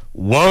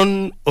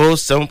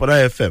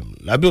 107.9 FM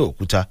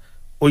lábẹ́òkúta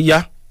ó yá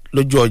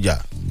lójú ọjà.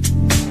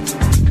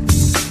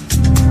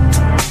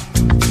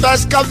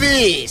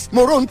 Pescavis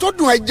mòró ń tó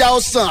dùn ẹja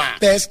ọsàn.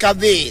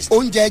 Pescavis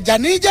oúnjẹ ẹja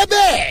ní jẹ́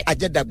bẹ́ẹ̀.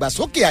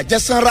 àjẹdàgbàsókè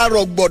àjẹsánra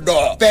rọ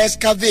gbọ̀dọ̀.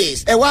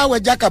 Pescavis ẹ wá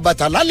wẹja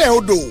kàbàtà lálẹ́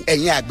odò.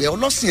 ẹ̀yin àgbẹ̀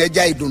ọlọ́sìn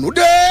ẹja ìdùnnú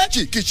dé.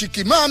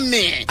 chìkìchìkì máa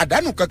mì.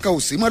 àdánù kankan ò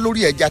sí mọ́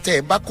lórí ẹja tẹ́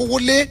ẹ bá kówó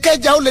lé.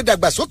 kẹja ó lè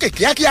dàgbàsókè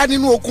kíákíá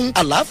nínú okun.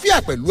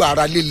 àlàáfíà pẹ̀lú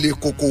ara líle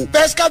koko.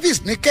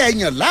 Pescavis ní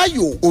kẹ́ẹ̀yàn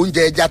láàyò.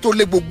 oúnjẹ ẹja tó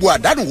lé gbogbo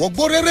àdánù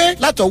wọgbó rere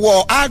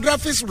látọwọ́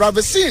Agrafis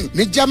Ravicin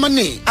ní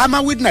Germany.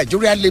 Amawid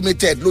Nigeria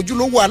Limited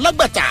lójúlówó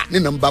alágbàtà ní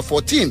nọ́mbà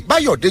 14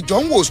 Bayọ̀dé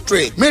Johnwo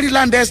Street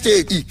Maryland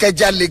Estate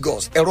Ìkẹjà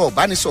Lagos. ẹ̀rọ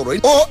ìbánisọ̀rọ̀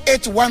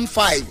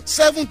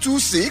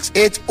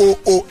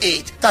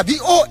 0815-726-8008 tàbí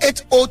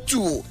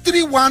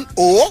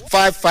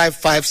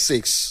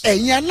 0802-310-5556.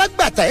 ẹ̀yin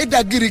alágbàtà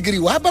ẹ̀dá girigiri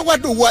wàá bá wá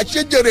dòwò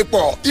àṣejèrè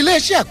pọ̀.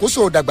 iléeṣẹ́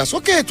àkóso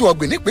ìdàgbàsókè ètò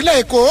ọ̀gbìn nípínlẹ̀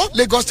Èkó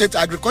Lagos State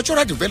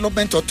Agricultural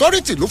Development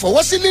Authority ló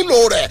fọwọ́ sí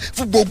lílo rẹ̀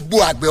fún gbogbo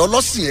àgbẹ̀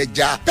ọlọ́sìn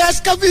ẹja.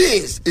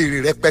 Pescavis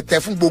èrè rẹpẹtẹ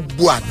fún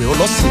gbogbo àgbẹ̀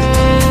ọlọ́sìn.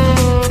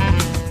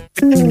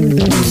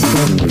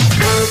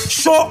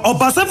 Show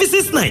Oba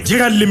Services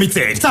Nigeria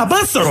Limited tá a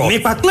bá ń sọ̀rọ̀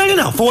nípa clearing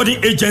and forwarding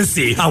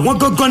agency àwọn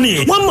gangan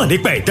ni wọ́n mọ̀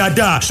nípa ẹ̀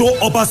dáadáa. Show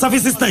Oba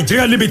Services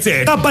Nigeria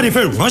Limited tá a bá ní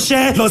fẹ́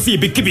ránṣẹ́ lọ sí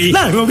ibikíbi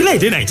láàrin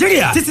orílẹ̀-èdè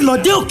Nàìjíríà títí lọ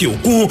dé òkè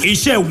òkun.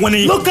 iṣẹ́ wọn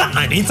ni local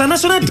and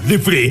international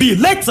delivery bíi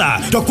letter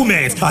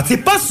document àti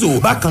parcel.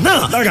 bákan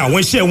náà lára àwọn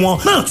iṣẹ́ wọn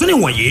náà tún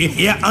níwọ̀nyí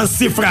air and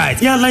sea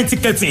freight airline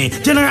ticketing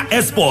general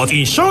export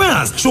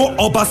insurance. Show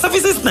Oba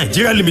Services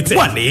Nigeria Limited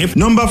wà ní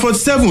number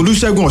 47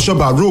 Olúṣẹ́gun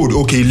Ọ̀ṣọ́bà road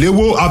Òkè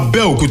Ìléwó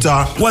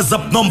Abẹ́òkúta.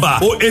 WhatsApp number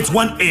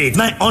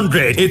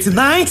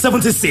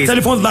 0818-900-8976.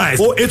 Telephone lines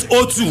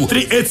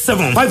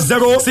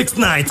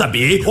 0802-387-5069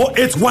 tàbí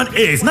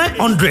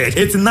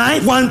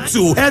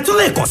 0818-900-8912. ẹ tún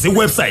lè kàn sí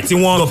wẹ́bsáìtì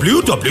wọn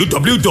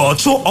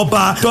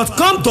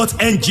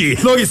www.showoba.com.ng.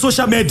 lórí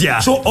social media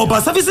Show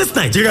Oba Services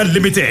Nigeria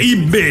Limited.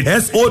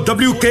 email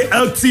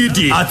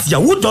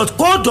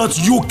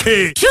sowkltd@yahoo.co.uk.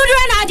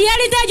 Children are the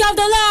heritage of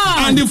the Lord,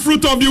 and the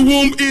fruit of the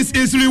womb is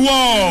his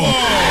reward.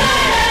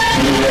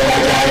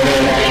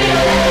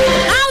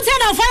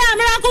 Mountain of Fire and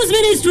Miracles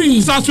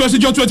Ministry. Southwest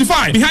Region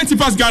 25 behind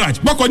Tipas Garage,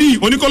 Bokodi,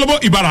 Onikolobo,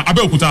 Ibara,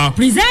 Abeokuta.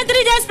 Present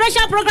 3-day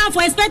special program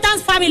for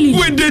expectant family.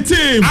 With the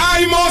team,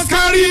 I must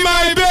carry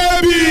my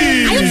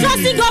baby. Are you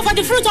trusting God for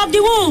the fruit of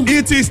the womb?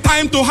 It is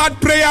time to add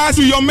prayers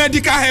to your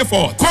medical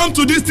effort. Come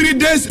to this 3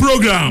 days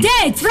program.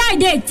 Date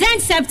Friday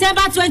 10th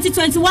September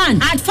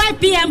 2021 at 5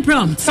 p.m.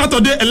 prompt.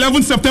 Saturday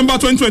 11th September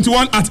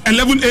 2021 at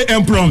 11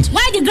 a.m. prompt.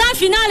 While the grand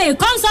finale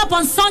comes up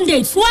on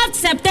Sunday 12th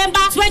September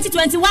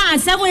 2021 at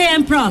 7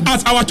 a.m. prompt.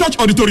 At our church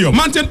auditorium. pastor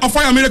Mountain of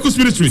Fire Miracles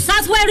Ministry.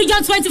 Southwest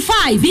Region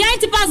 25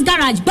 behind Tipas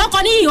Garage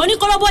Gbọ́kànní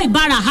Oníkólóbó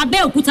Ìbàrà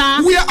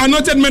Abẹ́òkúta. Where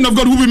anointed men of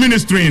God will be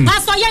ministering.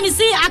 Pastor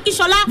Yemisi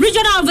Akínsọ́lá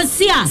Regional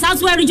Overseer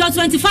Southwest Region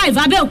 25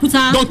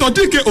 Abẹ́òkúta. Dr.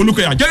 DK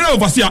Olukoya General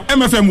Overseer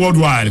MFM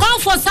Worldwide. Come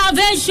for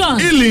salvation,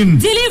 healing,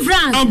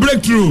 deliverance, and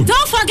breakthrough.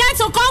 Don't forget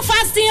to come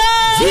fasting.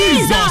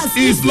 Jesus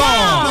is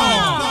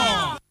Lord.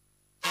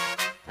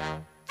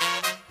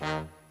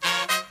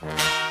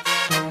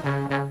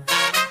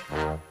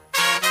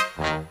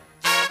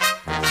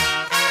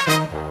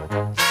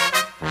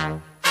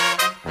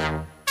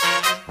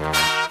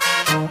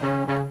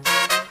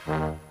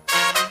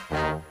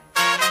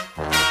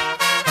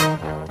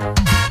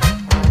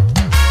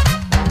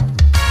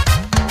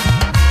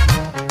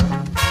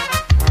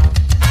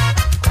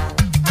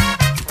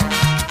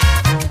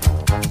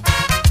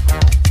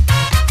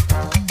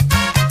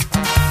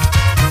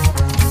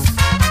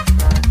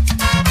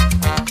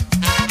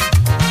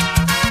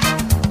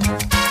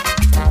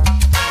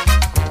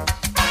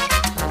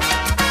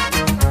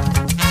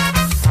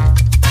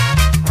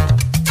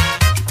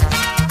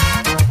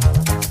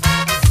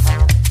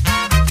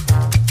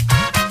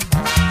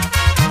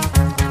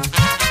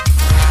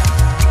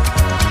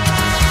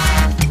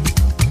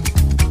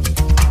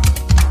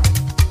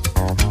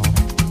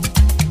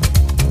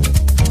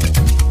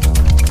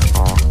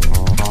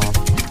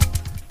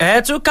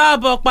 ẹ tún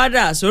káàbọ̀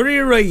padà sórí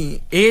ìròyìn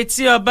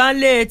etí ọba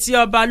ńlé etí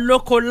ọba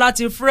lóko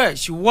láti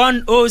fresh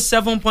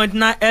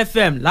 107.9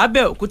 fm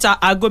lábẹ́òkúta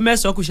aago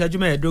mẹ́sàn-án kù ìṣẹ́jú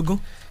mẹ́ẹ̀ẹ́dógún.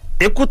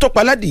 ikú tó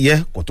pa ládìyẹ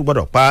kò tún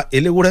gbọdọ̀ pa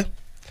eléwúrẹ́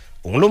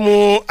òun ló mú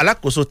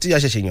alákòóso tí a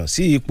ṣẹ̀ṣẹ̀ yàn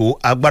sí ipò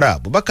agbára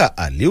Abubakar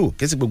Aliu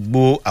ké sí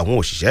gbogbo àwọn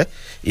òṣìṣẹ́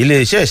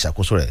iléeṣẹ́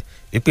ìṣàkóso rẹ̀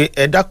wípé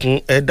ẹ dákun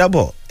ẹ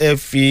dábọ̀ ẹ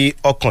fi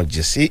ọkàn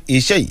jìn sí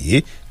iṣẹ́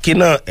yìí kí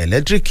náà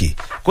ẹ̀lẹ́tíríkì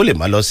kó lè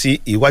máa lọ sí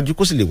iwájú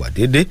kó sì lè wà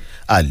déédéé.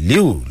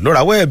 Aliu ló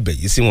rawọ́ ẹ̀bẹ̀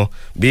yìí sí wọn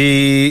bí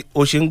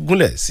ó ṣe ń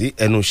gúnlẹ̀ sí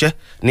ẹnu iṣẹ́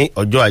ní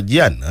ọjọ́ ajé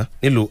àná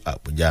nílùú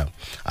Àbújá.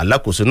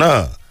 Alákòóso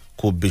náà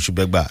kò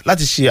bẹ́sùbẹ́gbà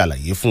láti ṣe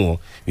àlàyé fún wọn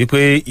wípé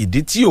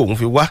ìdí tí òun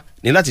fi wá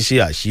ní láti ṣe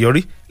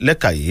àṣeyọrí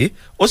lẹ́ka yìí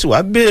ó sì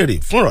wá béèrè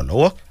fún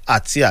ìrànlọ́wọ́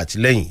àti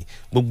àtìlẹ́yìn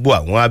gbogbo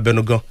àwọn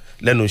abẹnugan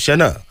lẹ́nu iṣẹ́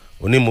náà.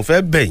 ó ní mo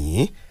fẹ́ bẹ̀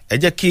yín ẹ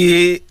jẹ́ kí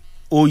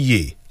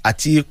oyè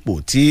àti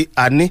ipò tí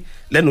a ní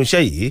lẹ́nu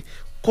iṣẹ́ yìí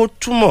kó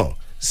túmọ̀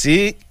sí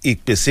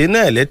ìpèsè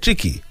náà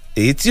ẹ̀lẹ́tíríkì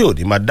èyí tí ò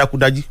ní máa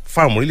dákúdájí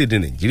fáwọn orílẹ̀-èdè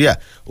Nàìjíríà.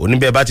 ó ní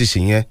bẹ́ẹ̀ bá ti ṣe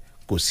yẹn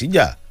kò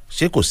síjà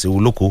ṣé kò séwu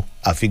lóko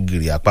àfi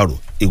gìrì àparò.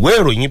 ìwé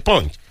ìròyìn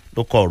Punch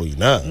ló kọ ìròyìn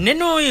náà.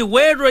 nínú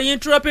ìwé ìròyìn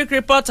Tropic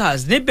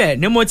Reporters níbẹ̀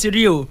ni mo ti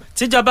rí o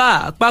tíjọba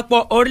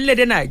àpapọ̀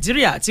orílẹ̀-èdè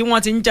Nàìjíríà tí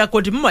wọ́n ti ń jẹ́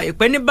kó di mímọ̀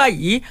ìpè ní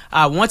báyìí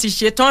àwọn ti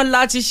ṣetán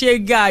láti ṣe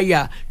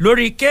gààyà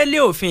lórí kélé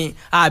òfin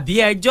àbí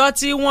ẹjọ́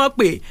tí wọ́n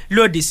pè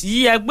lòdì sí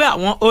ẹgbẹ́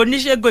àwọn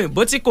oníṣègùn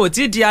òyìnbó tí kò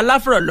tí ì di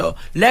aláfọ̀rọ̀lọ̀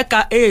lẹ́ka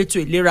ètò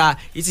ìlera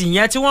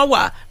ìtìyẹn tí wọ́n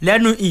wà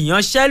lẹ́nu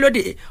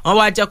ìyanṣẹ́lódì. wọ́n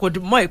wá jẹ́ kó di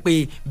mímọ̀ ìpè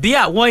bí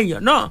àwọn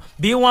èèyàn náà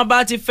bí wọ́n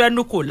bá ti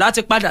fẹ́nu kò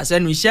láti padà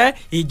sẹ́nu iṣẹ́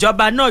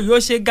ìjọba náà yóò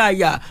ṣe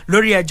gààyà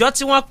lórí ẹjọ́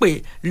tí wọ́n pè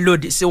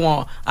lòdì sí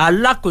wọn.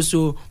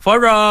 Alákòóso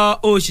fọ́rọ̀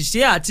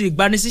òṣìṣẹ́ àti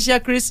ìgbanisíṣẹ́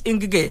Chris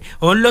Ngige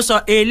òun ló sọ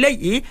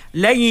eléyìí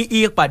lẹ́yìn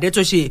ìpàdé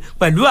tó ṣe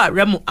pẹ̀lú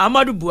ààrẹ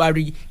Muhammadu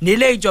Buhari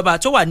nílé ìjọba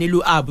tó wà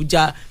nílùú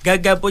Àbújá.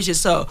 gẹ́gẹ́ bó ṣe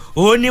sọ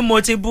ó ní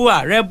mo ti bú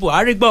ààrẹ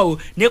Buhari gbọ́ o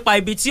nípa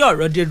ibi tí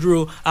ọ̀rọ̀ dé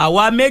dúró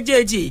àwa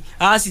méjèèjì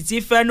a sì ti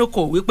fẹ́nu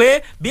kò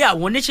wípé bí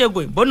àwọn oníṣègùn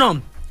òyìnbó náà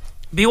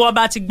bí wọ́n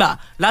bá ti gbà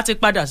láti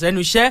padà sẹ́nu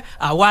iṣẹ́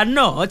àwa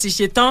náà ti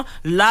ṣe tán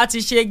láti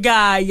ṣe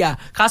gààyà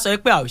ká sọ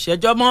pé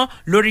àwòṣẹjọ́ mọ́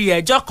lórí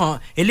ẹjọ́ kan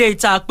eléyìí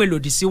tá a pè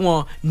lòdì sí wọn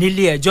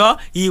nílé ẹjọ́.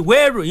 ìwé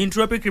ìròyìn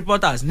Tropic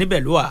Reporters níbẹ̀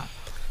ló wà.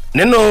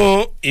 nínú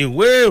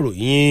ìwé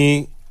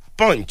ìròyìn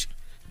Punch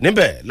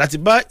níbẹ̀ láti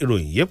bá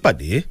ìròyìn yìí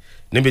pàdé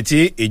níbi tí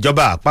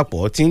ìjọba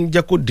àpapọ̀ ti ń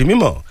jẹ́ kó di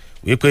mímọ̀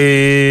wípé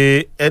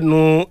ẹnu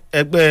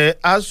ẹgbẹ́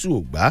ASUU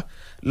ò gbà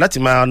láti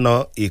máa na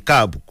ìka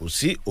àbùkù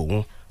sí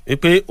òun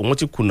wípé òun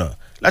ti kùnà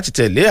láti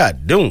tẹ̀lé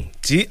àdéhùn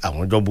tí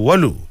àwọn jọ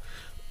buwọ́lù.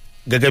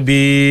 gẹ́gẹ́ bí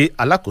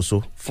alákòóso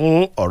fún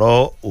ọ̀rọ̀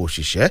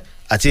òṣìṣẹ́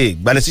àti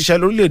ìgbanisíṣẹ́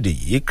lórílẹ̀‐èdè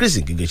yìí Chris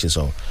Ngige ṣe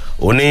sọ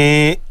ó ní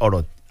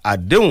ọ̀rọ̀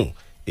àdéhùn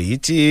èyí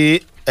tí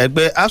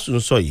ẹgbẹ́ ASUU ń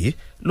sọ yìí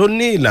ló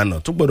ní ìlànà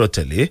tó gbọ́dọ̀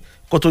tẹ̀lé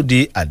kó tó di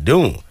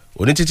àdéhùn.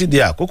 ó ní títí di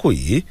àkókò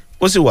yìí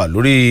ó sì wà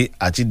lórí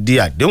àti di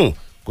àdéhùn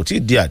kò tí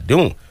ì di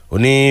àdéhùn. ó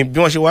ní bí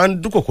wọ́n ṣe wá ń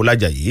dúkòkò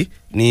lájà yìí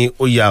ni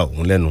ó ya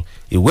òun lẹ́nu.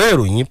 ìwé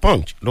ìròyìn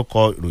Punch ló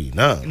kọ ìròyìn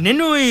náà.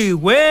 nínú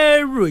ìwé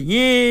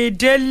ìròyìn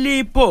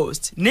Daily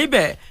Post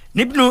níbẹ̀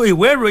nínú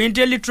ìwé ìròyìn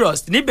Daily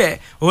Trust níbẹ̀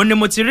òun ni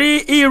mo ti rí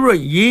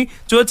ìròyìn yìí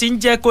tó ti ń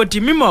jẹ́ kó di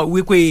mímọ̀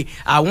wípé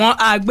àwọn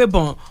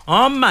agbébọn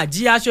ọ̀n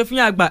màjí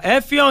aṣòfin àgbà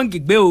Effiong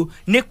gbé o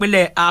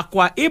nípínlẹ̀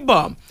Akwa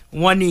Ibom.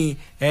 wọ́n ní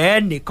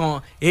ẹnìkan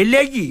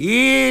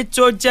eléyìí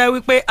tó jẹ́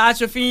wípé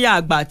aṣòfin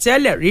àgbà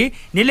tẹ́lẹ̀ rí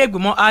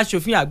nílẹ̀gbìmọ̀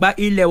aṣòfin àgbà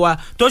ilé wa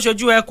tó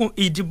ṣojú ẹkùn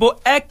ìdìbò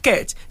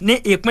Eket ní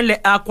ìpínlẹ̀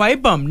Akwa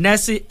Ibom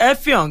Nessie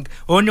Effiong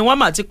òun ni wọ́n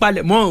mà ti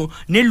palẹ̀ mọ́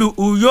nílùú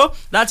Uyo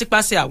láti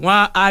pàṣẹ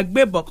àwọn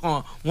agbébọn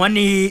kan. Wọ́n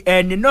ní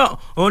ẹni náà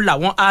òun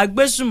làwọn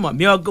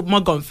agbésùmọ̀mí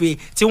mọ́gànfẹ́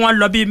tí wọ́n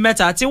lọ bíi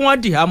mẹ́ta tí wọ́n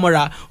dì á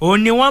mọ́ra.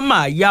 Òun ni wọ́n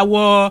mà ya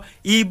wọ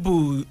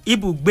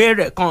ibùgbé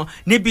rẹ̀ kan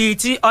níbi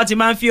tí ó ti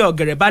máa ń fi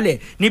ọ̀gẹ̀rẹ̀ balẹ̀,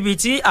 níbi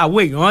tí àwọn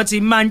èèyàn ti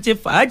máa ń ṣe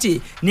fàájì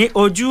ní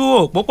ojú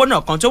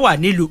òpópónà kan tó wà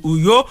nílùú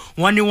Uyo.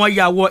 Wọ́n ní wọ́n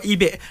ya wọ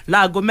ibẹ̀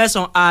láago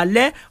 9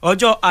 alẹ́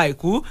ọjọ́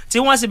Àìkú tí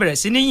wọ́n sì bẹ̀rẹ̀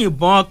sí ní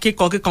yìnbọn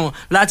kíkankíkan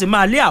láti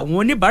máa lé àwọn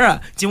oníbàárà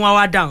tí wọ́n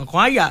wá da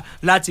nǹkan àyà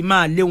láti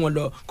máa lé wọn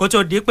lọ kó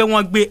tó di pé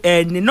wọ́n gbé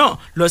ẹni náà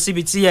lọ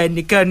síbi tí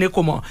ẹnikẹ́ni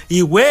kò mọ̀.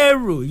 Ìwé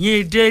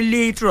ìròyìn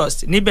Daily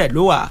Trust níbẹ̀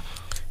ló wà.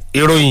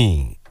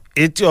 Ìròyìn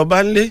etí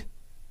ọba ńlé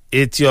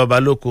etí ọba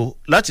lóko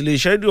láti lè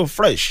ṣe rédíò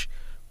Fresh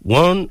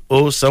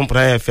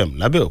 107.9 FM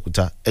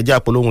lábẹ́òkúta ẹjẹ́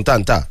apolóhun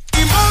táǹtà.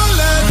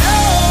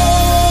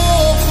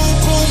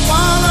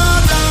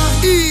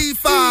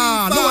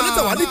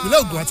 ìpínlẹ̀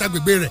Ògùn àti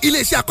agbègbè rẹ̀.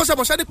 iléeṣẹ́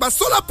akọ́ṣẹ́mọṣẹ́ nípa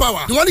solar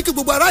power ni wọ́n ní kí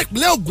gbogbo ará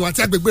ìpínlẹ̀ Ògùn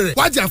àti agbègbè rẹ̀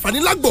wá jẹ àǹfààní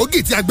lágbòógì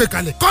tí a gbé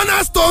kalẹ̀.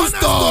 Cornerstone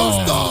Store.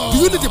 Do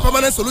you need a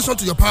permanent solution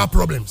to your power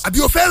problems?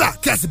 àbí o fẹ́ rà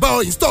kí a sì bá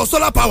ọ install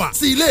solar power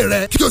sí ilé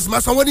rẹ kí o sì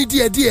máa sanwó ní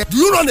díẹ̀díẹ̀? Do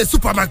you run a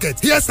supermarket,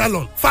 hair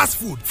salon, fast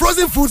food,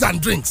 frozen foods and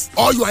drinks,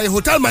 or you are a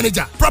hotel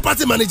manager,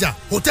 property manager,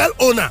 hotel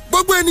owner?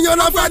 gbogbo ènìyàn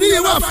láǹfààní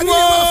yẹn wà fún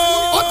ọ.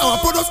 All our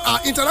products are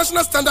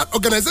international standard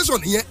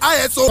organization ìyẹn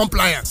ISO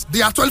compliance.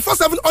 They are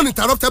 24/7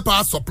 uninterrupted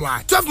power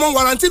supply. 12-month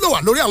warranty ló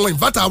wà lórí àwọn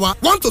inverter wa.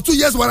 1 to 2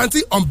 years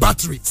warranty on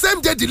battery.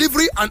 Same day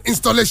delivery and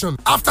installation.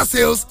 After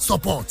sales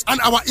support.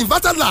 And our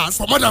inverter lasts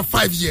for more than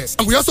 5 years.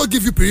 And we also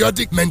give you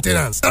periodic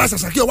maintenance. Tara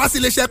ṣàṣàkí o wá sí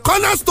iléeṣẹ́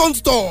Cornerstone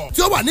Store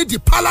tí ó wà ní the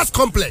Palace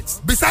Complex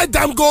beside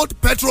Dam Gold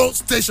Petrol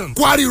Station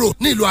Quarry Road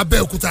ní ìlú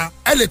Abẹ́òkúta.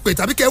 Ẹ lè pè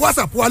tàbí kẹ́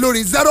WhatsApp wa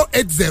lórí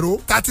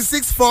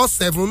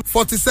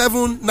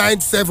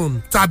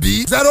 080-3647-4797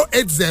 tàbí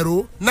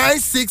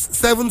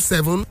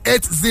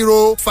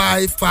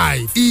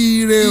 080-9677-8055.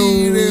 Ire o.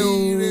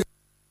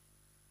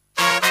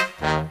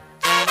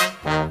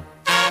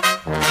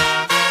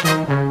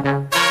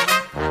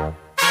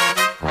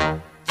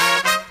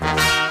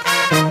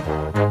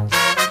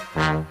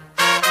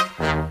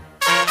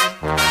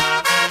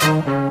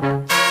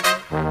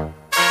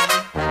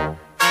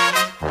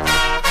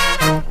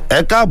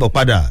 Ẹ káàbọ̀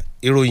padà.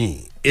 Ìròyìn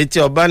etí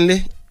ọba ńlé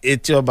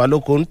etí ọba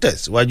lóko ń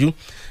tẹ̀síwájú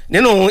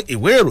nínú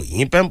ìwé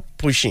ìròyìn pen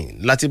pushing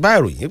láti bá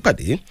ìròyìn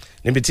pàdé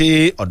níbi tí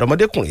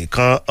ọ̀dọ́mọdékùnrin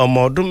kan ọmọ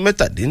ọdún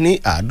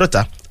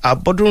 57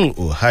 Abọ́dún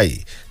Ohai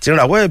ti ń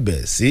rawọ́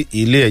ẹ̀bẹ̀ sí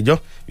ilé ẹjọ́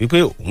wípé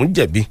òun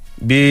jẹ̀bi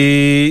bí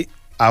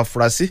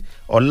afurasí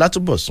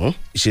Ọlátúbọ̀sún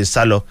ṣe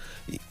sá lọ.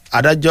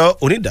 Adájọ́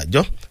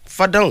onídàájọ́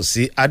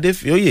Fádáhùnsí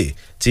Adéfioyè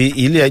ti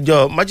ilé ẹjọ́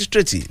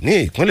májísírèètì ní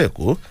ìpínlẹ̀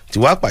Èkó ti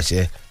wá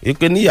pàṣẹ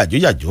wípé ní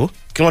yàjóyàjó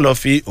kí wọ́n lọ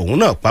fi òun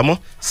náà pamọ́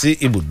sí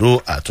ibùdó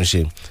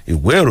àtúnṣe.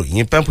 Ìwé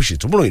ìròyìn pẹ́ńpùsì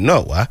túbúròyìn náà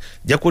wá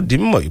jẹ́ kó di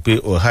mímọ̀ wípé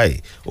Ohai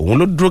òun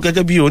ló dúró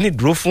gẹ́gẹ́ bí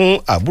onídùúró fún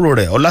àbúrò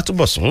rẹ̀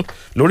Ọlátúbọ̀sún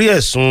lórí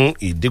ẹ̀sùn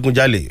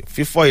ìdigunjalè,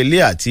 fífọ́ ilé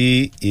àti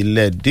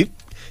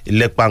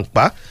ilẹ̀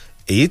pàǹpá,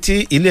 èyí tí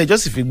ilé ẹjọ́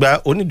sì fi gba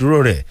onídùúró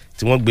rẹ̀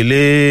tí wọ́n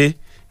gbélé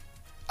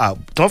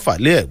tán fà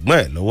lé ẹ̀gbọ́n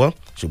ẹ̀ lọ́wọ́.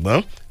 Ṣùgbọ́n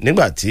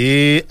nígbà tí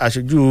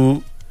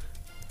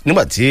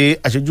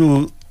aṣojú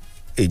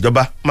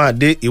ìjọba máa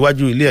dé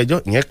iwájú ilé ẹjọ́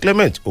ìyẹn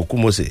Clement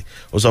Okumose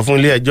ó sọ fún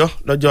ilé ẹjọ́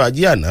lọ́jọ́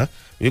Ajé àná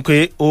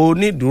wípé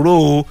onídùúró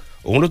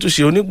òun ló tún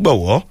ṣe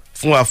onígbọ̀wọ́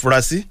fún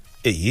afurasí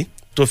èyí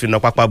tó fi na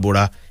pápá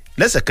bora.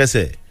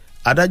 Lẹ́sẹ̀kẹsẹ̀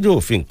adájọ́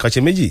òfin kan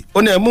ṣe méjì, ó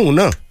ní ẹ mú òun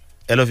náà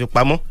ẹ lọ fi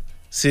pamọ́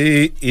sí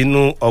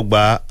inú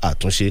ọgbà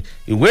àtúnṣe.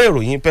 Ìwé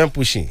ìròyìn pen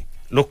pushing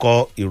ló kọ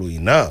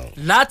ìròyìn náà.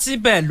 Láti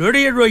bẹ̀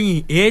lórí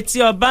ìròyìn etí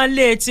ọba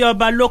ńlé etí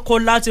ọba lóko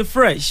láti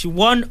Fresh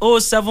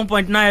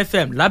 107.9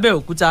 FM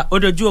lábẹ́òkúta ó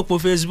dojú òpó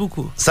Facebook.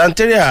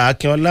 Santeria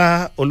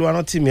Akínọlá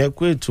Olúwarántìmí ẹ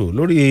kú ètò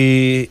lórí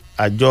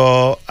àjọ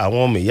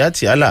àwọn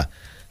mẹ̀yàtìálà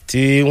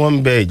tí wọ́n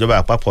ń bẹ ìjọba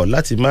àpapọ̀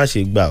láti má ṣe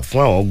gbà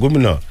fún àwọn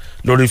gómìnà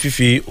lórí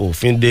fífi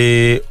òfin de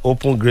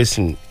open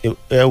grazing.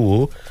 Ẹ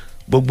wò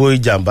gbogbo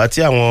ìjàmbá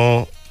tí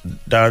àwọn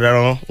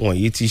darandaran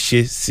wọ̀nyí ti ṣe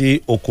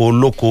sí oko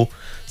olóko.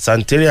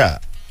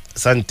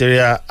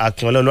 Santeria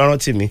Akínọlá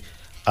Olúwarántìmí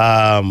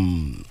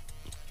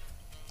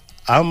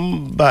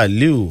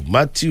Ambaliu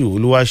Matthew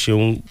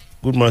Olúwaṣeun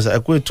good morning ẹ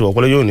kú ètò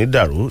ọpọlọ yóò ní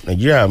dàrú,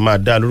 Nàìjíríà máa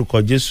dá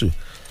lórúkọ Jésù.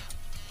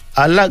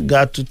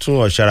 Alága tuntun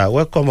Ọ̀ṣàrà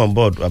welcome on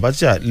board.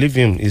 Abacha leave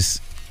him is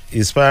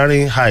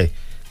inspiring high.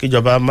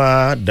 Kíjọba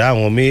máa dá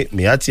àwọn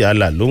mìíyàtì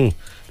àlà lóhùn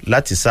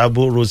láti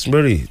Sábó.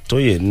 Rosemary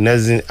Tóyè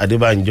Nezin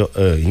Adébánjọ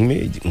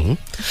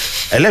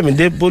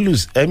Ẹlẹ́mìdé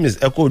Bolus Emis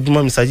ẹ kú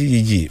ojúmọ́ Mr.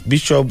 Yíyí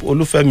Bishop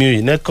Olúfẹ́mi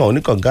Oyènẹ́kàn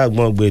oníkànga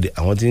àgbọ̀n gbèdè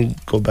àwọn tí ń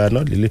kọba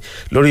náà lélẹ̀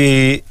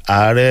lórí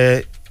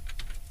ààrẹ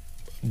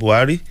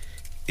Buhari.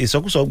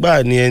 Ìsọkúsọ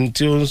gbáà ni ẹni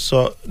tí ó ń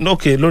sọ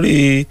lókè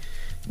lórí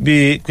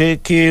bíi pé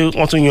kí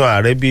wọ́n tún yan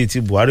ààrẹ bíi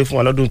ti Buhari fún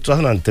wa lọ́dún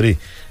 2003.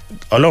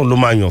 Ọlọ́run ló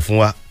máa yàn fún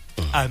wa.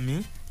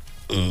 Àmín.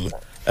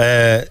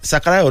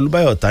 Sakaraya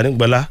Olúbáyọ̀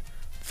Tanígbọ́lá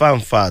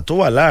fàǹfà tó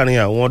wà láàrin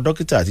àwọn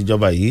dókítà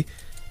àtijọba yìí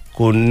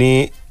kọ́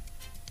ni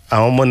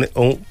àwọn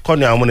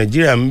ọmọ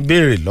Nàìjíríà ń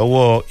béèrè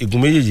lọ́wọ́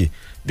igun méjèèjì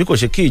bí kò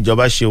ṣe kí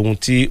ìjọba ṣe ohun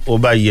tí ó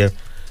bá yẹ.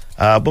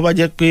 Bó bá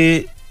jẹ́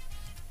pé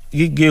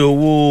gígé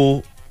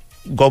owó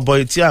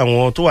gọbọi tí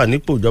àwọn tó wà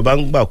nípò ìjọba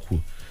ń gbà kù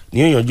ní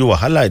ìyànjú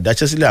wàhálà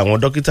ìdáṣẹ́sílẹ̀ àwọn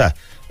dókítà,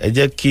 ẹ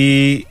jẹ́ kí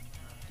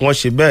wọ́n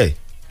ṣe bẹ́ẹ̀.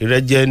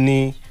 Ìrẹ́jẹ ní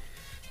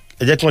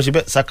ẹ jẹ́ kí wọ́n ṣe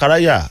bẹ́ẹ̀.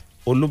 Sakaraya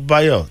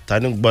Olúbáyọ̀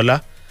Tanígbọ́lá,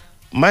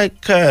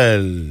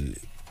 Michael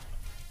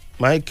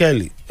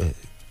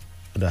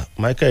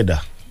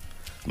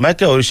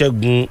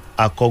Olúṣẹ́gun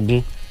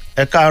Akọgun,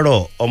 ẹ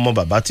káàárọ̀ ọmọ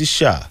bàbá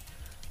tíṣà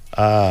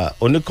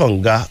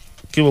oníkànga,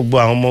 kí gbogbo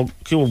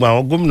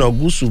àwọn gómìnà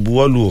gúúsù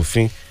buwọ́lu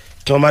òfin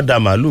kí wọ́n má da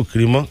màálù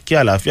kiri mọ́, kí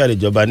àlàáfíà lè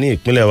jọba ní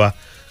ìpínlẹ̀ wa,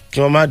 kí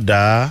wọ́n má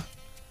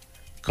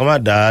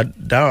dá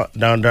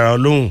darandaran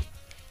lóhùn.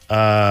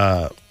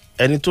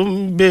 Ẹni tó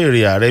ń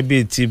béèrè ààrẹ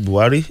bíi ti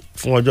Buhari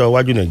fún ọjọ́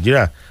iwájú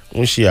Nàìjíríà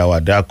ń ṣe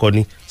àwàdà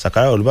akọni.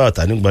 Sakaraya Olúbáyọ̀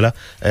Tanígbọ́lá,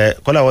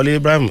 Kọ́láwọlé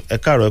Ibrahim, ẹ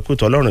káàárọ̀ ẹ kú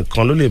ìtọ́, Ọlọ́run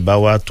kan ló lè bá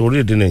wa torí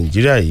èdè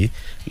Nàìjíríà yìí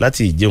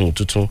láti ìjẹun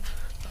tuntun.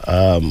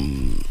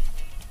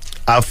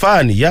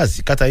 Àfáà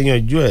Niyas kátà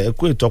yanjú ẹ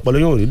kú ètò ọpọlọ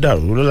yóò rí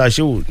dàrú lọ́la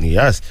ṣéwù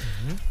Niyas.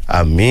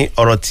 Àmì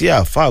ọ̀rọ̀ tí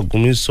àfáà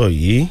Gúnmi sọ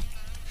yìí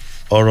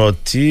ọ̀rọ̀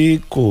tí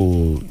kò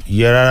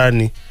yẹ rárá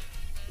ni,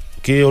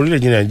 kí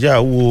orílẹ̀-èdè Nàìjíríà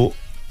wo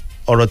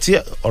ọ̀rọ̀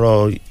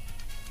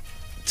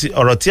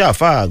tí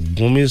àfáà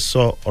Gúnmi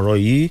sọ ọ̀rọ̀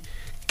yìí,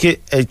 kí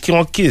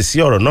wọ́n kíyèsí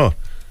ọ̀rọ̀ náà,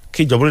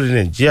 kí ìjọba orílẹ̀-èdè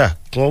Nàìjíríà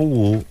kí wọ́n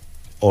wo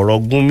ọ̀rọ̀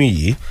Gúnmi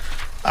yìí.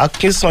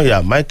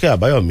 Akínsànyà Michael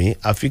Àbáyọ̀mí,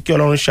 àfi kí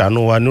Ọlọ́run ṣàánú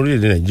wa ní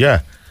orílẹ̀-èdè Nàìjíríà.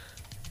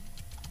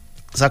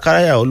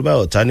 Sakaraya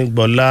Olúbáyọ̀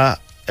Tanígbọ́lá,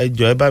 ẹ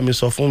jọ̀ọ́ ẹ bá mi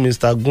sọ fún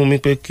Mr. Gúnmi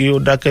pé kí ó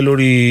dákẹ́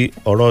lórí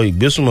ọ̀rọ̀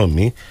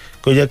ìgbésùnmọ̀mí,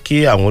 kí ó jẹ́ kí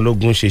àwọn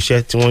ológun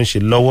ṣiṣẹ́ tí wọ́n ń ṣe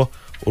lọ́wọ́.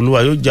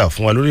 Olúwa yóò jà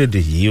fún wa lórílẹ̀-èdè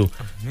yìí o.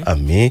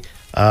 Àmín.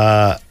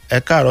 Ẹ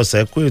káàárọ̀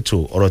sẹ́kù ètò,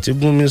 ọ̀rọ̀ tí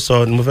Gúnmi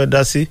sọ ni mo fẹ́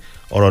dá sí.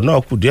 Ọ̀rọ̀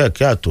náà kù díẹ̀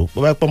kí àtó,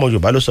 bó bá pọ̀ ọmọ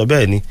Yorùbá ló sọ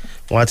bẹ́ẹ̀ ni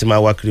wọ́n á ti máa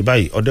wá kiri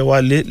báyìí.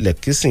 Ọdẹ́wálé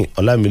Lẹ́kísìn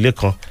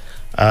Ọlámilékan,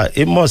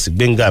 Amos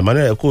Gbénga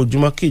Emmanuel, kó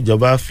ojúmọ́, kí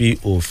ìjọba fi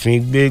òfin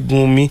gbé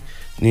Gúnmi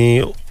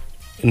ni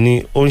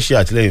ó ń ṣe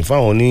àtìlẹyìn fún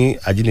àwọn ní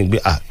ajínigbé.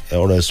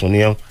 Ọ̀rọ̀ ẹ̀sùn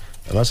nìyẹn,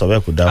 ẹ má sọ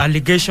bẹ́ẹ̀ kó dáa.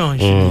 Allegation.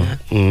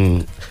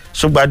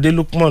 Ṣùgbàdé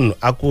Lukman,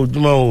 akó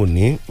ojúmọ́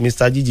òní,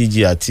 Mr.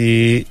 Jíjìjì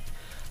àti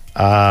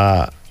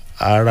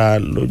ara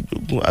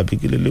lójúgùn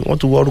àbíkílélé, wọ́n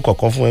tún wọ́ orúkọ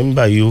kan fún ẹ ń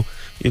báyìí o,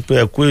 ìpè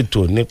ẹ̀kú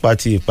ètò nípa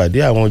ti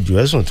ìpàdé àwọn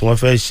jùẹ́sùn tí wọ́n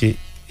fẹ́ ṣe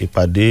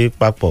ìpàdé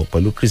papọ̀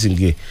pẹ̀lú Chris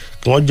Ngige,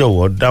 kí wọ́n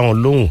jọ̀wọ́ dá wọn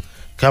lóhùn,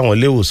 kí àwọn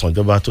ilé ìwòsàn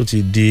ìjọba tó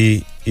ti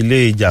di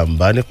ilé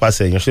ìjàmbá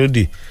nípasẹ̀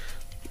ìyanṣẹ́lódì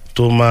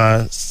tó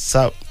máa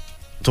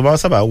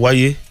sábà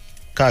wáyé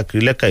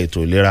káàkiri lẹ́ka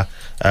ètò ìlera.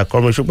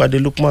 Kọ́mọ Ṣùgbàdé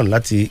Lukman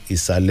láti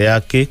ìsàlẹ̀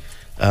Aké,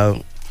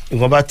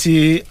 nǹkan bá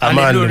tí a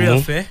máa lè mú. alẹ́ lórí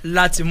ọ̀fẹ́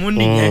láti mú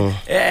nìyẹn.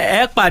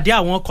 Ẹ pàdé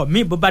àwọn ọkọ̀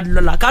míì bó bá di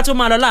lọ́la, ká tó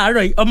máa lọ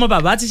láàárọ̀ yìí. Ọmọ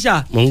bàbá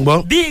tíṣà, mo ń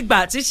gbọ́. bí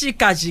ìgbà tí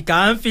ṣìkàṣìkà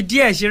ń fi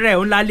díẹ̀ ṣe rẹ̀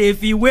ń lálé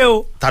fi wé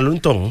o. Ta ló ń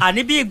tọ̀?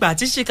 Àní bí ìgbà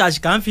tí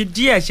ṣìkàṣìkà ń fi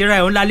díẹ̀ ṣe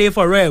rẹ̀ ń lálé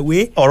fọ̀rọ̀ ẹ̀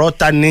wé. Ọ̀rọ̀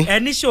ta ni?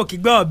 Ẹni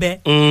ṣòkìgbẹ́ ọ̀bẹ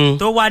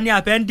tó wá ní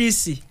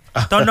appendix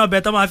tọ́nà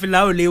ọbẹ̀ tó máa fi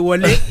láò lè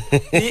wọlé.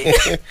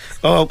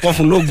 Kọ́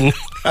fún lóògùn.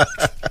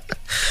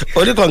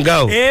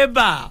 Oníkànga o.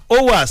 Eba. Ó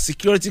wà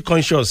security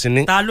conscious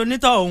ni. Ta ló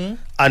nítọ̀ òun?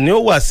 Àní ó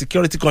wà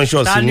security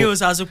conscious ni. Ta ni o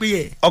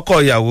sàṣùpìyẹ?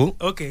 Ọkọ ìyàwó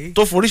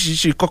tó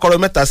foríṣiríṣi kọ́kọ́rọ́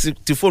mẹ́ta sí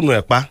ti fóònù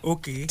ẹ̀ pa.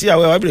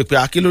 Tíyàwó ẹ̀ wá bèrè pé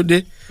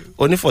akílódé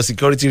oní for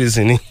security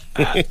reason ni.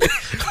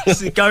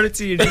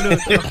 Security rí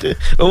lóòótọ́.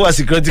 Ó wà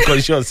security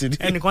conscious ni.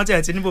 Ẹnìkan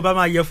tẹ̀ tí ní bó bá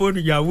máa yẹ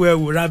fóònù ìyàwó ẹ̀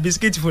wò ra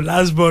bisikíìtì fún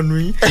last born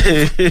yín.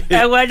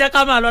 Ẹ̀wọ̀ ẹ jẹ́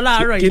ká máa lọ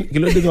láàárọ̀ yìí. Kí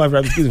ló dé tó máa fi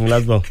ra bisikíìtì fún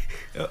last born?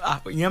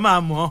 Ìyẹn máa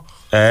mọ̀.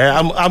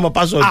 Àmọ́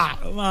password.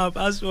 Àmọ́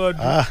password.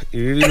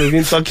 Ìrírí ló fi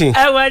ń tọ́kìn.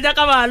 Ẹ̀wọ̀ ẹ jẹ́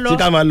ká máa lọ. Tí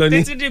ká máa lọ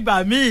ní. Títí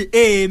dìgbà míì,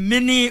 èmi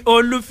ní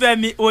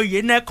Olúfẹ́mi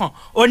Oyènẹ́kàn,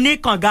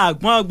 oníkànga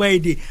àgbọ̀n ọgbọ́n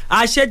èdè,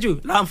 aṣẹ́jù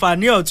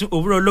láǹfààní ọ̀tún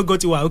òwúrọ̀ ológo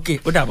ti wà òkè.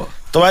 Ó dàbọ̀.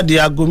 Tó bá di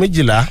aago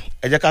 12,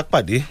 ẹ jẹ́ ká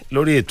pàdé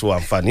lórí ètò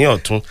àǹfààní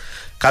ọ̀tún,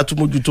 ká tún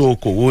mójútó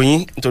okòwò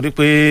yín, nítorí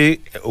pé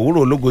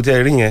òwúrọ̀ ológo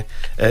tẹ́ rí yẹn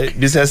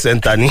business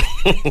center ni.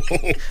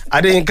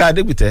 Adéyínká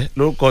Adégbìtẹ́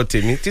lórúkọ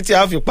tèmi, títí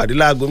a fi pàdé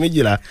láago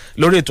 12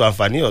 lórí ètò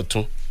àǹfààní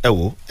ọ̀tún. Ẹ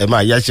wò, ẹ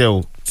máa yáṣẹ́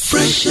o.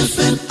 Fresh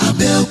FM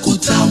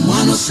Abẹ́òkúta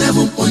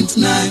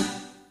 107.9.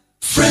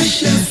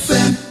 Fresh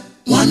FM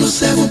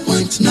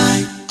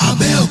 107.9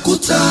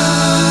 Abẹ́òkúta.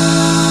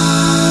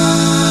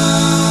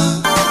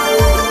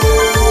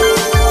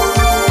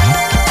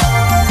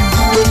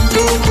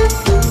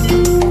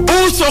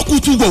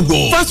 Kutu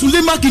gbọ̀ngbọ̀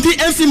Fásulé Mákindé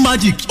MC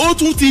Magic ó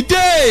tún ti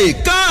dé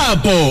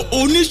káàbọ̀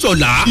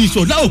oníṣọ̀lá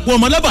ìṣọ̀lá òpó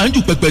ọmọ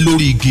alábàájú pẹpẹ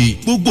lórí igi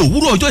gbogbo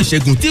òwúrọ̀ ọjọ́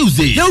ìṣẹ́gun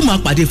Tuesday yóò máa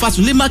pàdé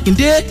Fásulé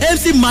Mákindé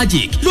MC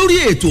Magic lórí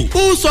ètò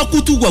ó sọ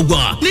kutu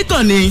gbọ̀ngbọ̀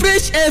níkànnì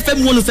Fresh FM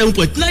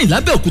 107.9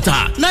 lábẹ́òkúta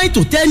 9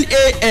 to 10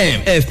 a.m.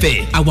 ẹ̀fẹ̀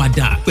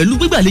àwàdà pẹ̀lú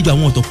gbígbàlejò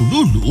àwọn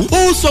ọ̀tọ̀kùlúùlù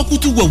ó sọ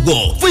kutu gbọ̀ngbọ̀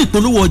fún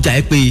ìpolówó ọjà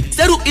ẹ pé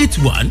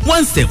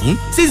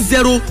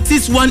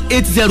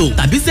 08117606180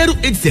 tàbí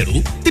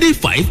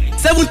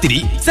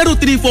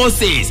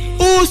 08035730346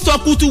 ó sọ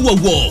kutu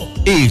wọ̀wọ̀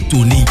ètò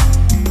ni.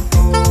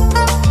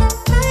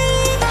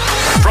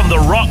 From the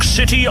rock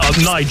city of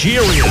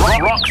Nigeria,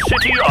 rock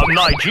city of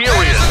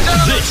Nigeria,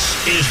 this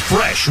is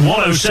Fresh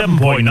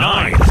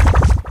 107.9.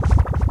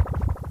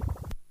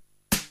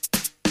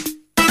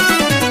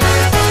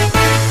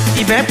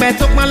 ìbẹ́pẹ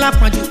tó pọ́n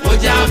lápọ̀jù ó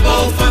jábọ́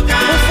ó fọ́nká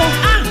ó fọ́n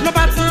á ló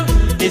bá tán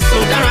èso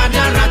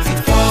dáradára ti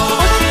fọ́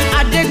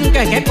adégún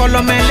kẹ̀kẹ́ kọ́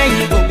lọ́mọ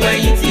ẹlẹ́yin gbogbo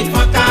ẹyin ti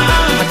fọ́nká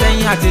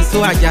àtẹ̀yìn àti èso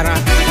àjàrà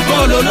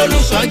bóòlù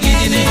olólùṣọ́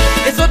gidi ni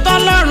èso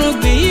tọ́lọ́run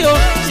gbìn yìí o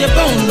ṣe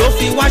bóun ló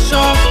fi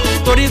wáṣọ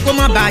torí kó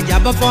má bàa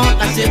jábọ́ fọ́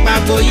la ṣe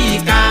pàgọ́ yìí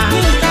ká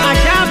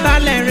àṣà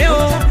balẹ̀ rẹ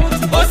o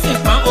ó sì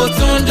pọ́n ó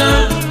tún dán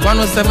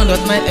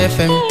 107.9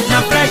 FM na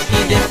fresh e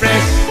dey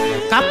fresh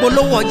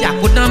kápolówó ọjà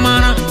kó dán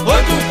mọ́rán ó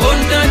dùn ó ń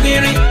dán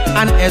gbinrin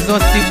and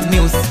exhaustive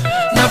news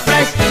na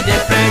fresh e dey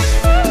fresh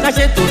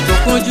káṣe tòótọ́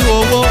kúnjú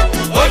owó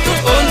ó dùn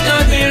ó ń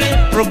dán gbinrin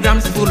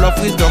programs full of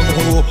wisdom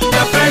o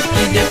na fresh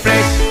e dey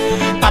fresh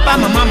papa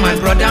mama my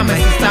brother my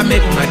sister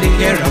make una dey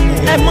hear am o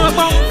ẹ mọ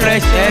gbọ́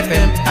fresh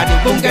fm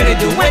àdìgbòǹgẹ̀rẹ̀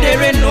dey wey dey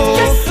rain o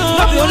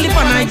no be only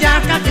for naija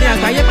káàkiri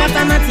àgbáyé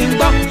pátá náà ti ń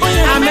gbọ́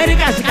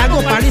amẹ́ríkà chicago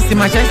paris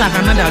manchester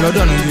canada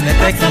london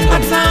united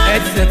kingdom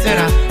etc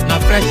na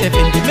fresh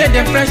fm dey make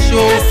dem fresh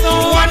o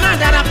wọn náà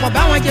darapọ̀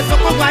báwọn jẹ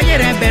sọ́kọ́gbọ́ ayé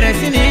rẹ̀ bẹ̀rẹ̀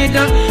sí ní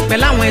dán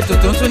pẹ̀lú àwọn ètò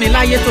tó ń túni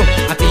láyé tò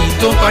àti èyí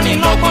tó ń kọ́ni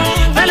lọ́gbọ́n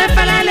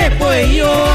fẹ́lẹ́fẹ́lẹ́ lè po èyí o.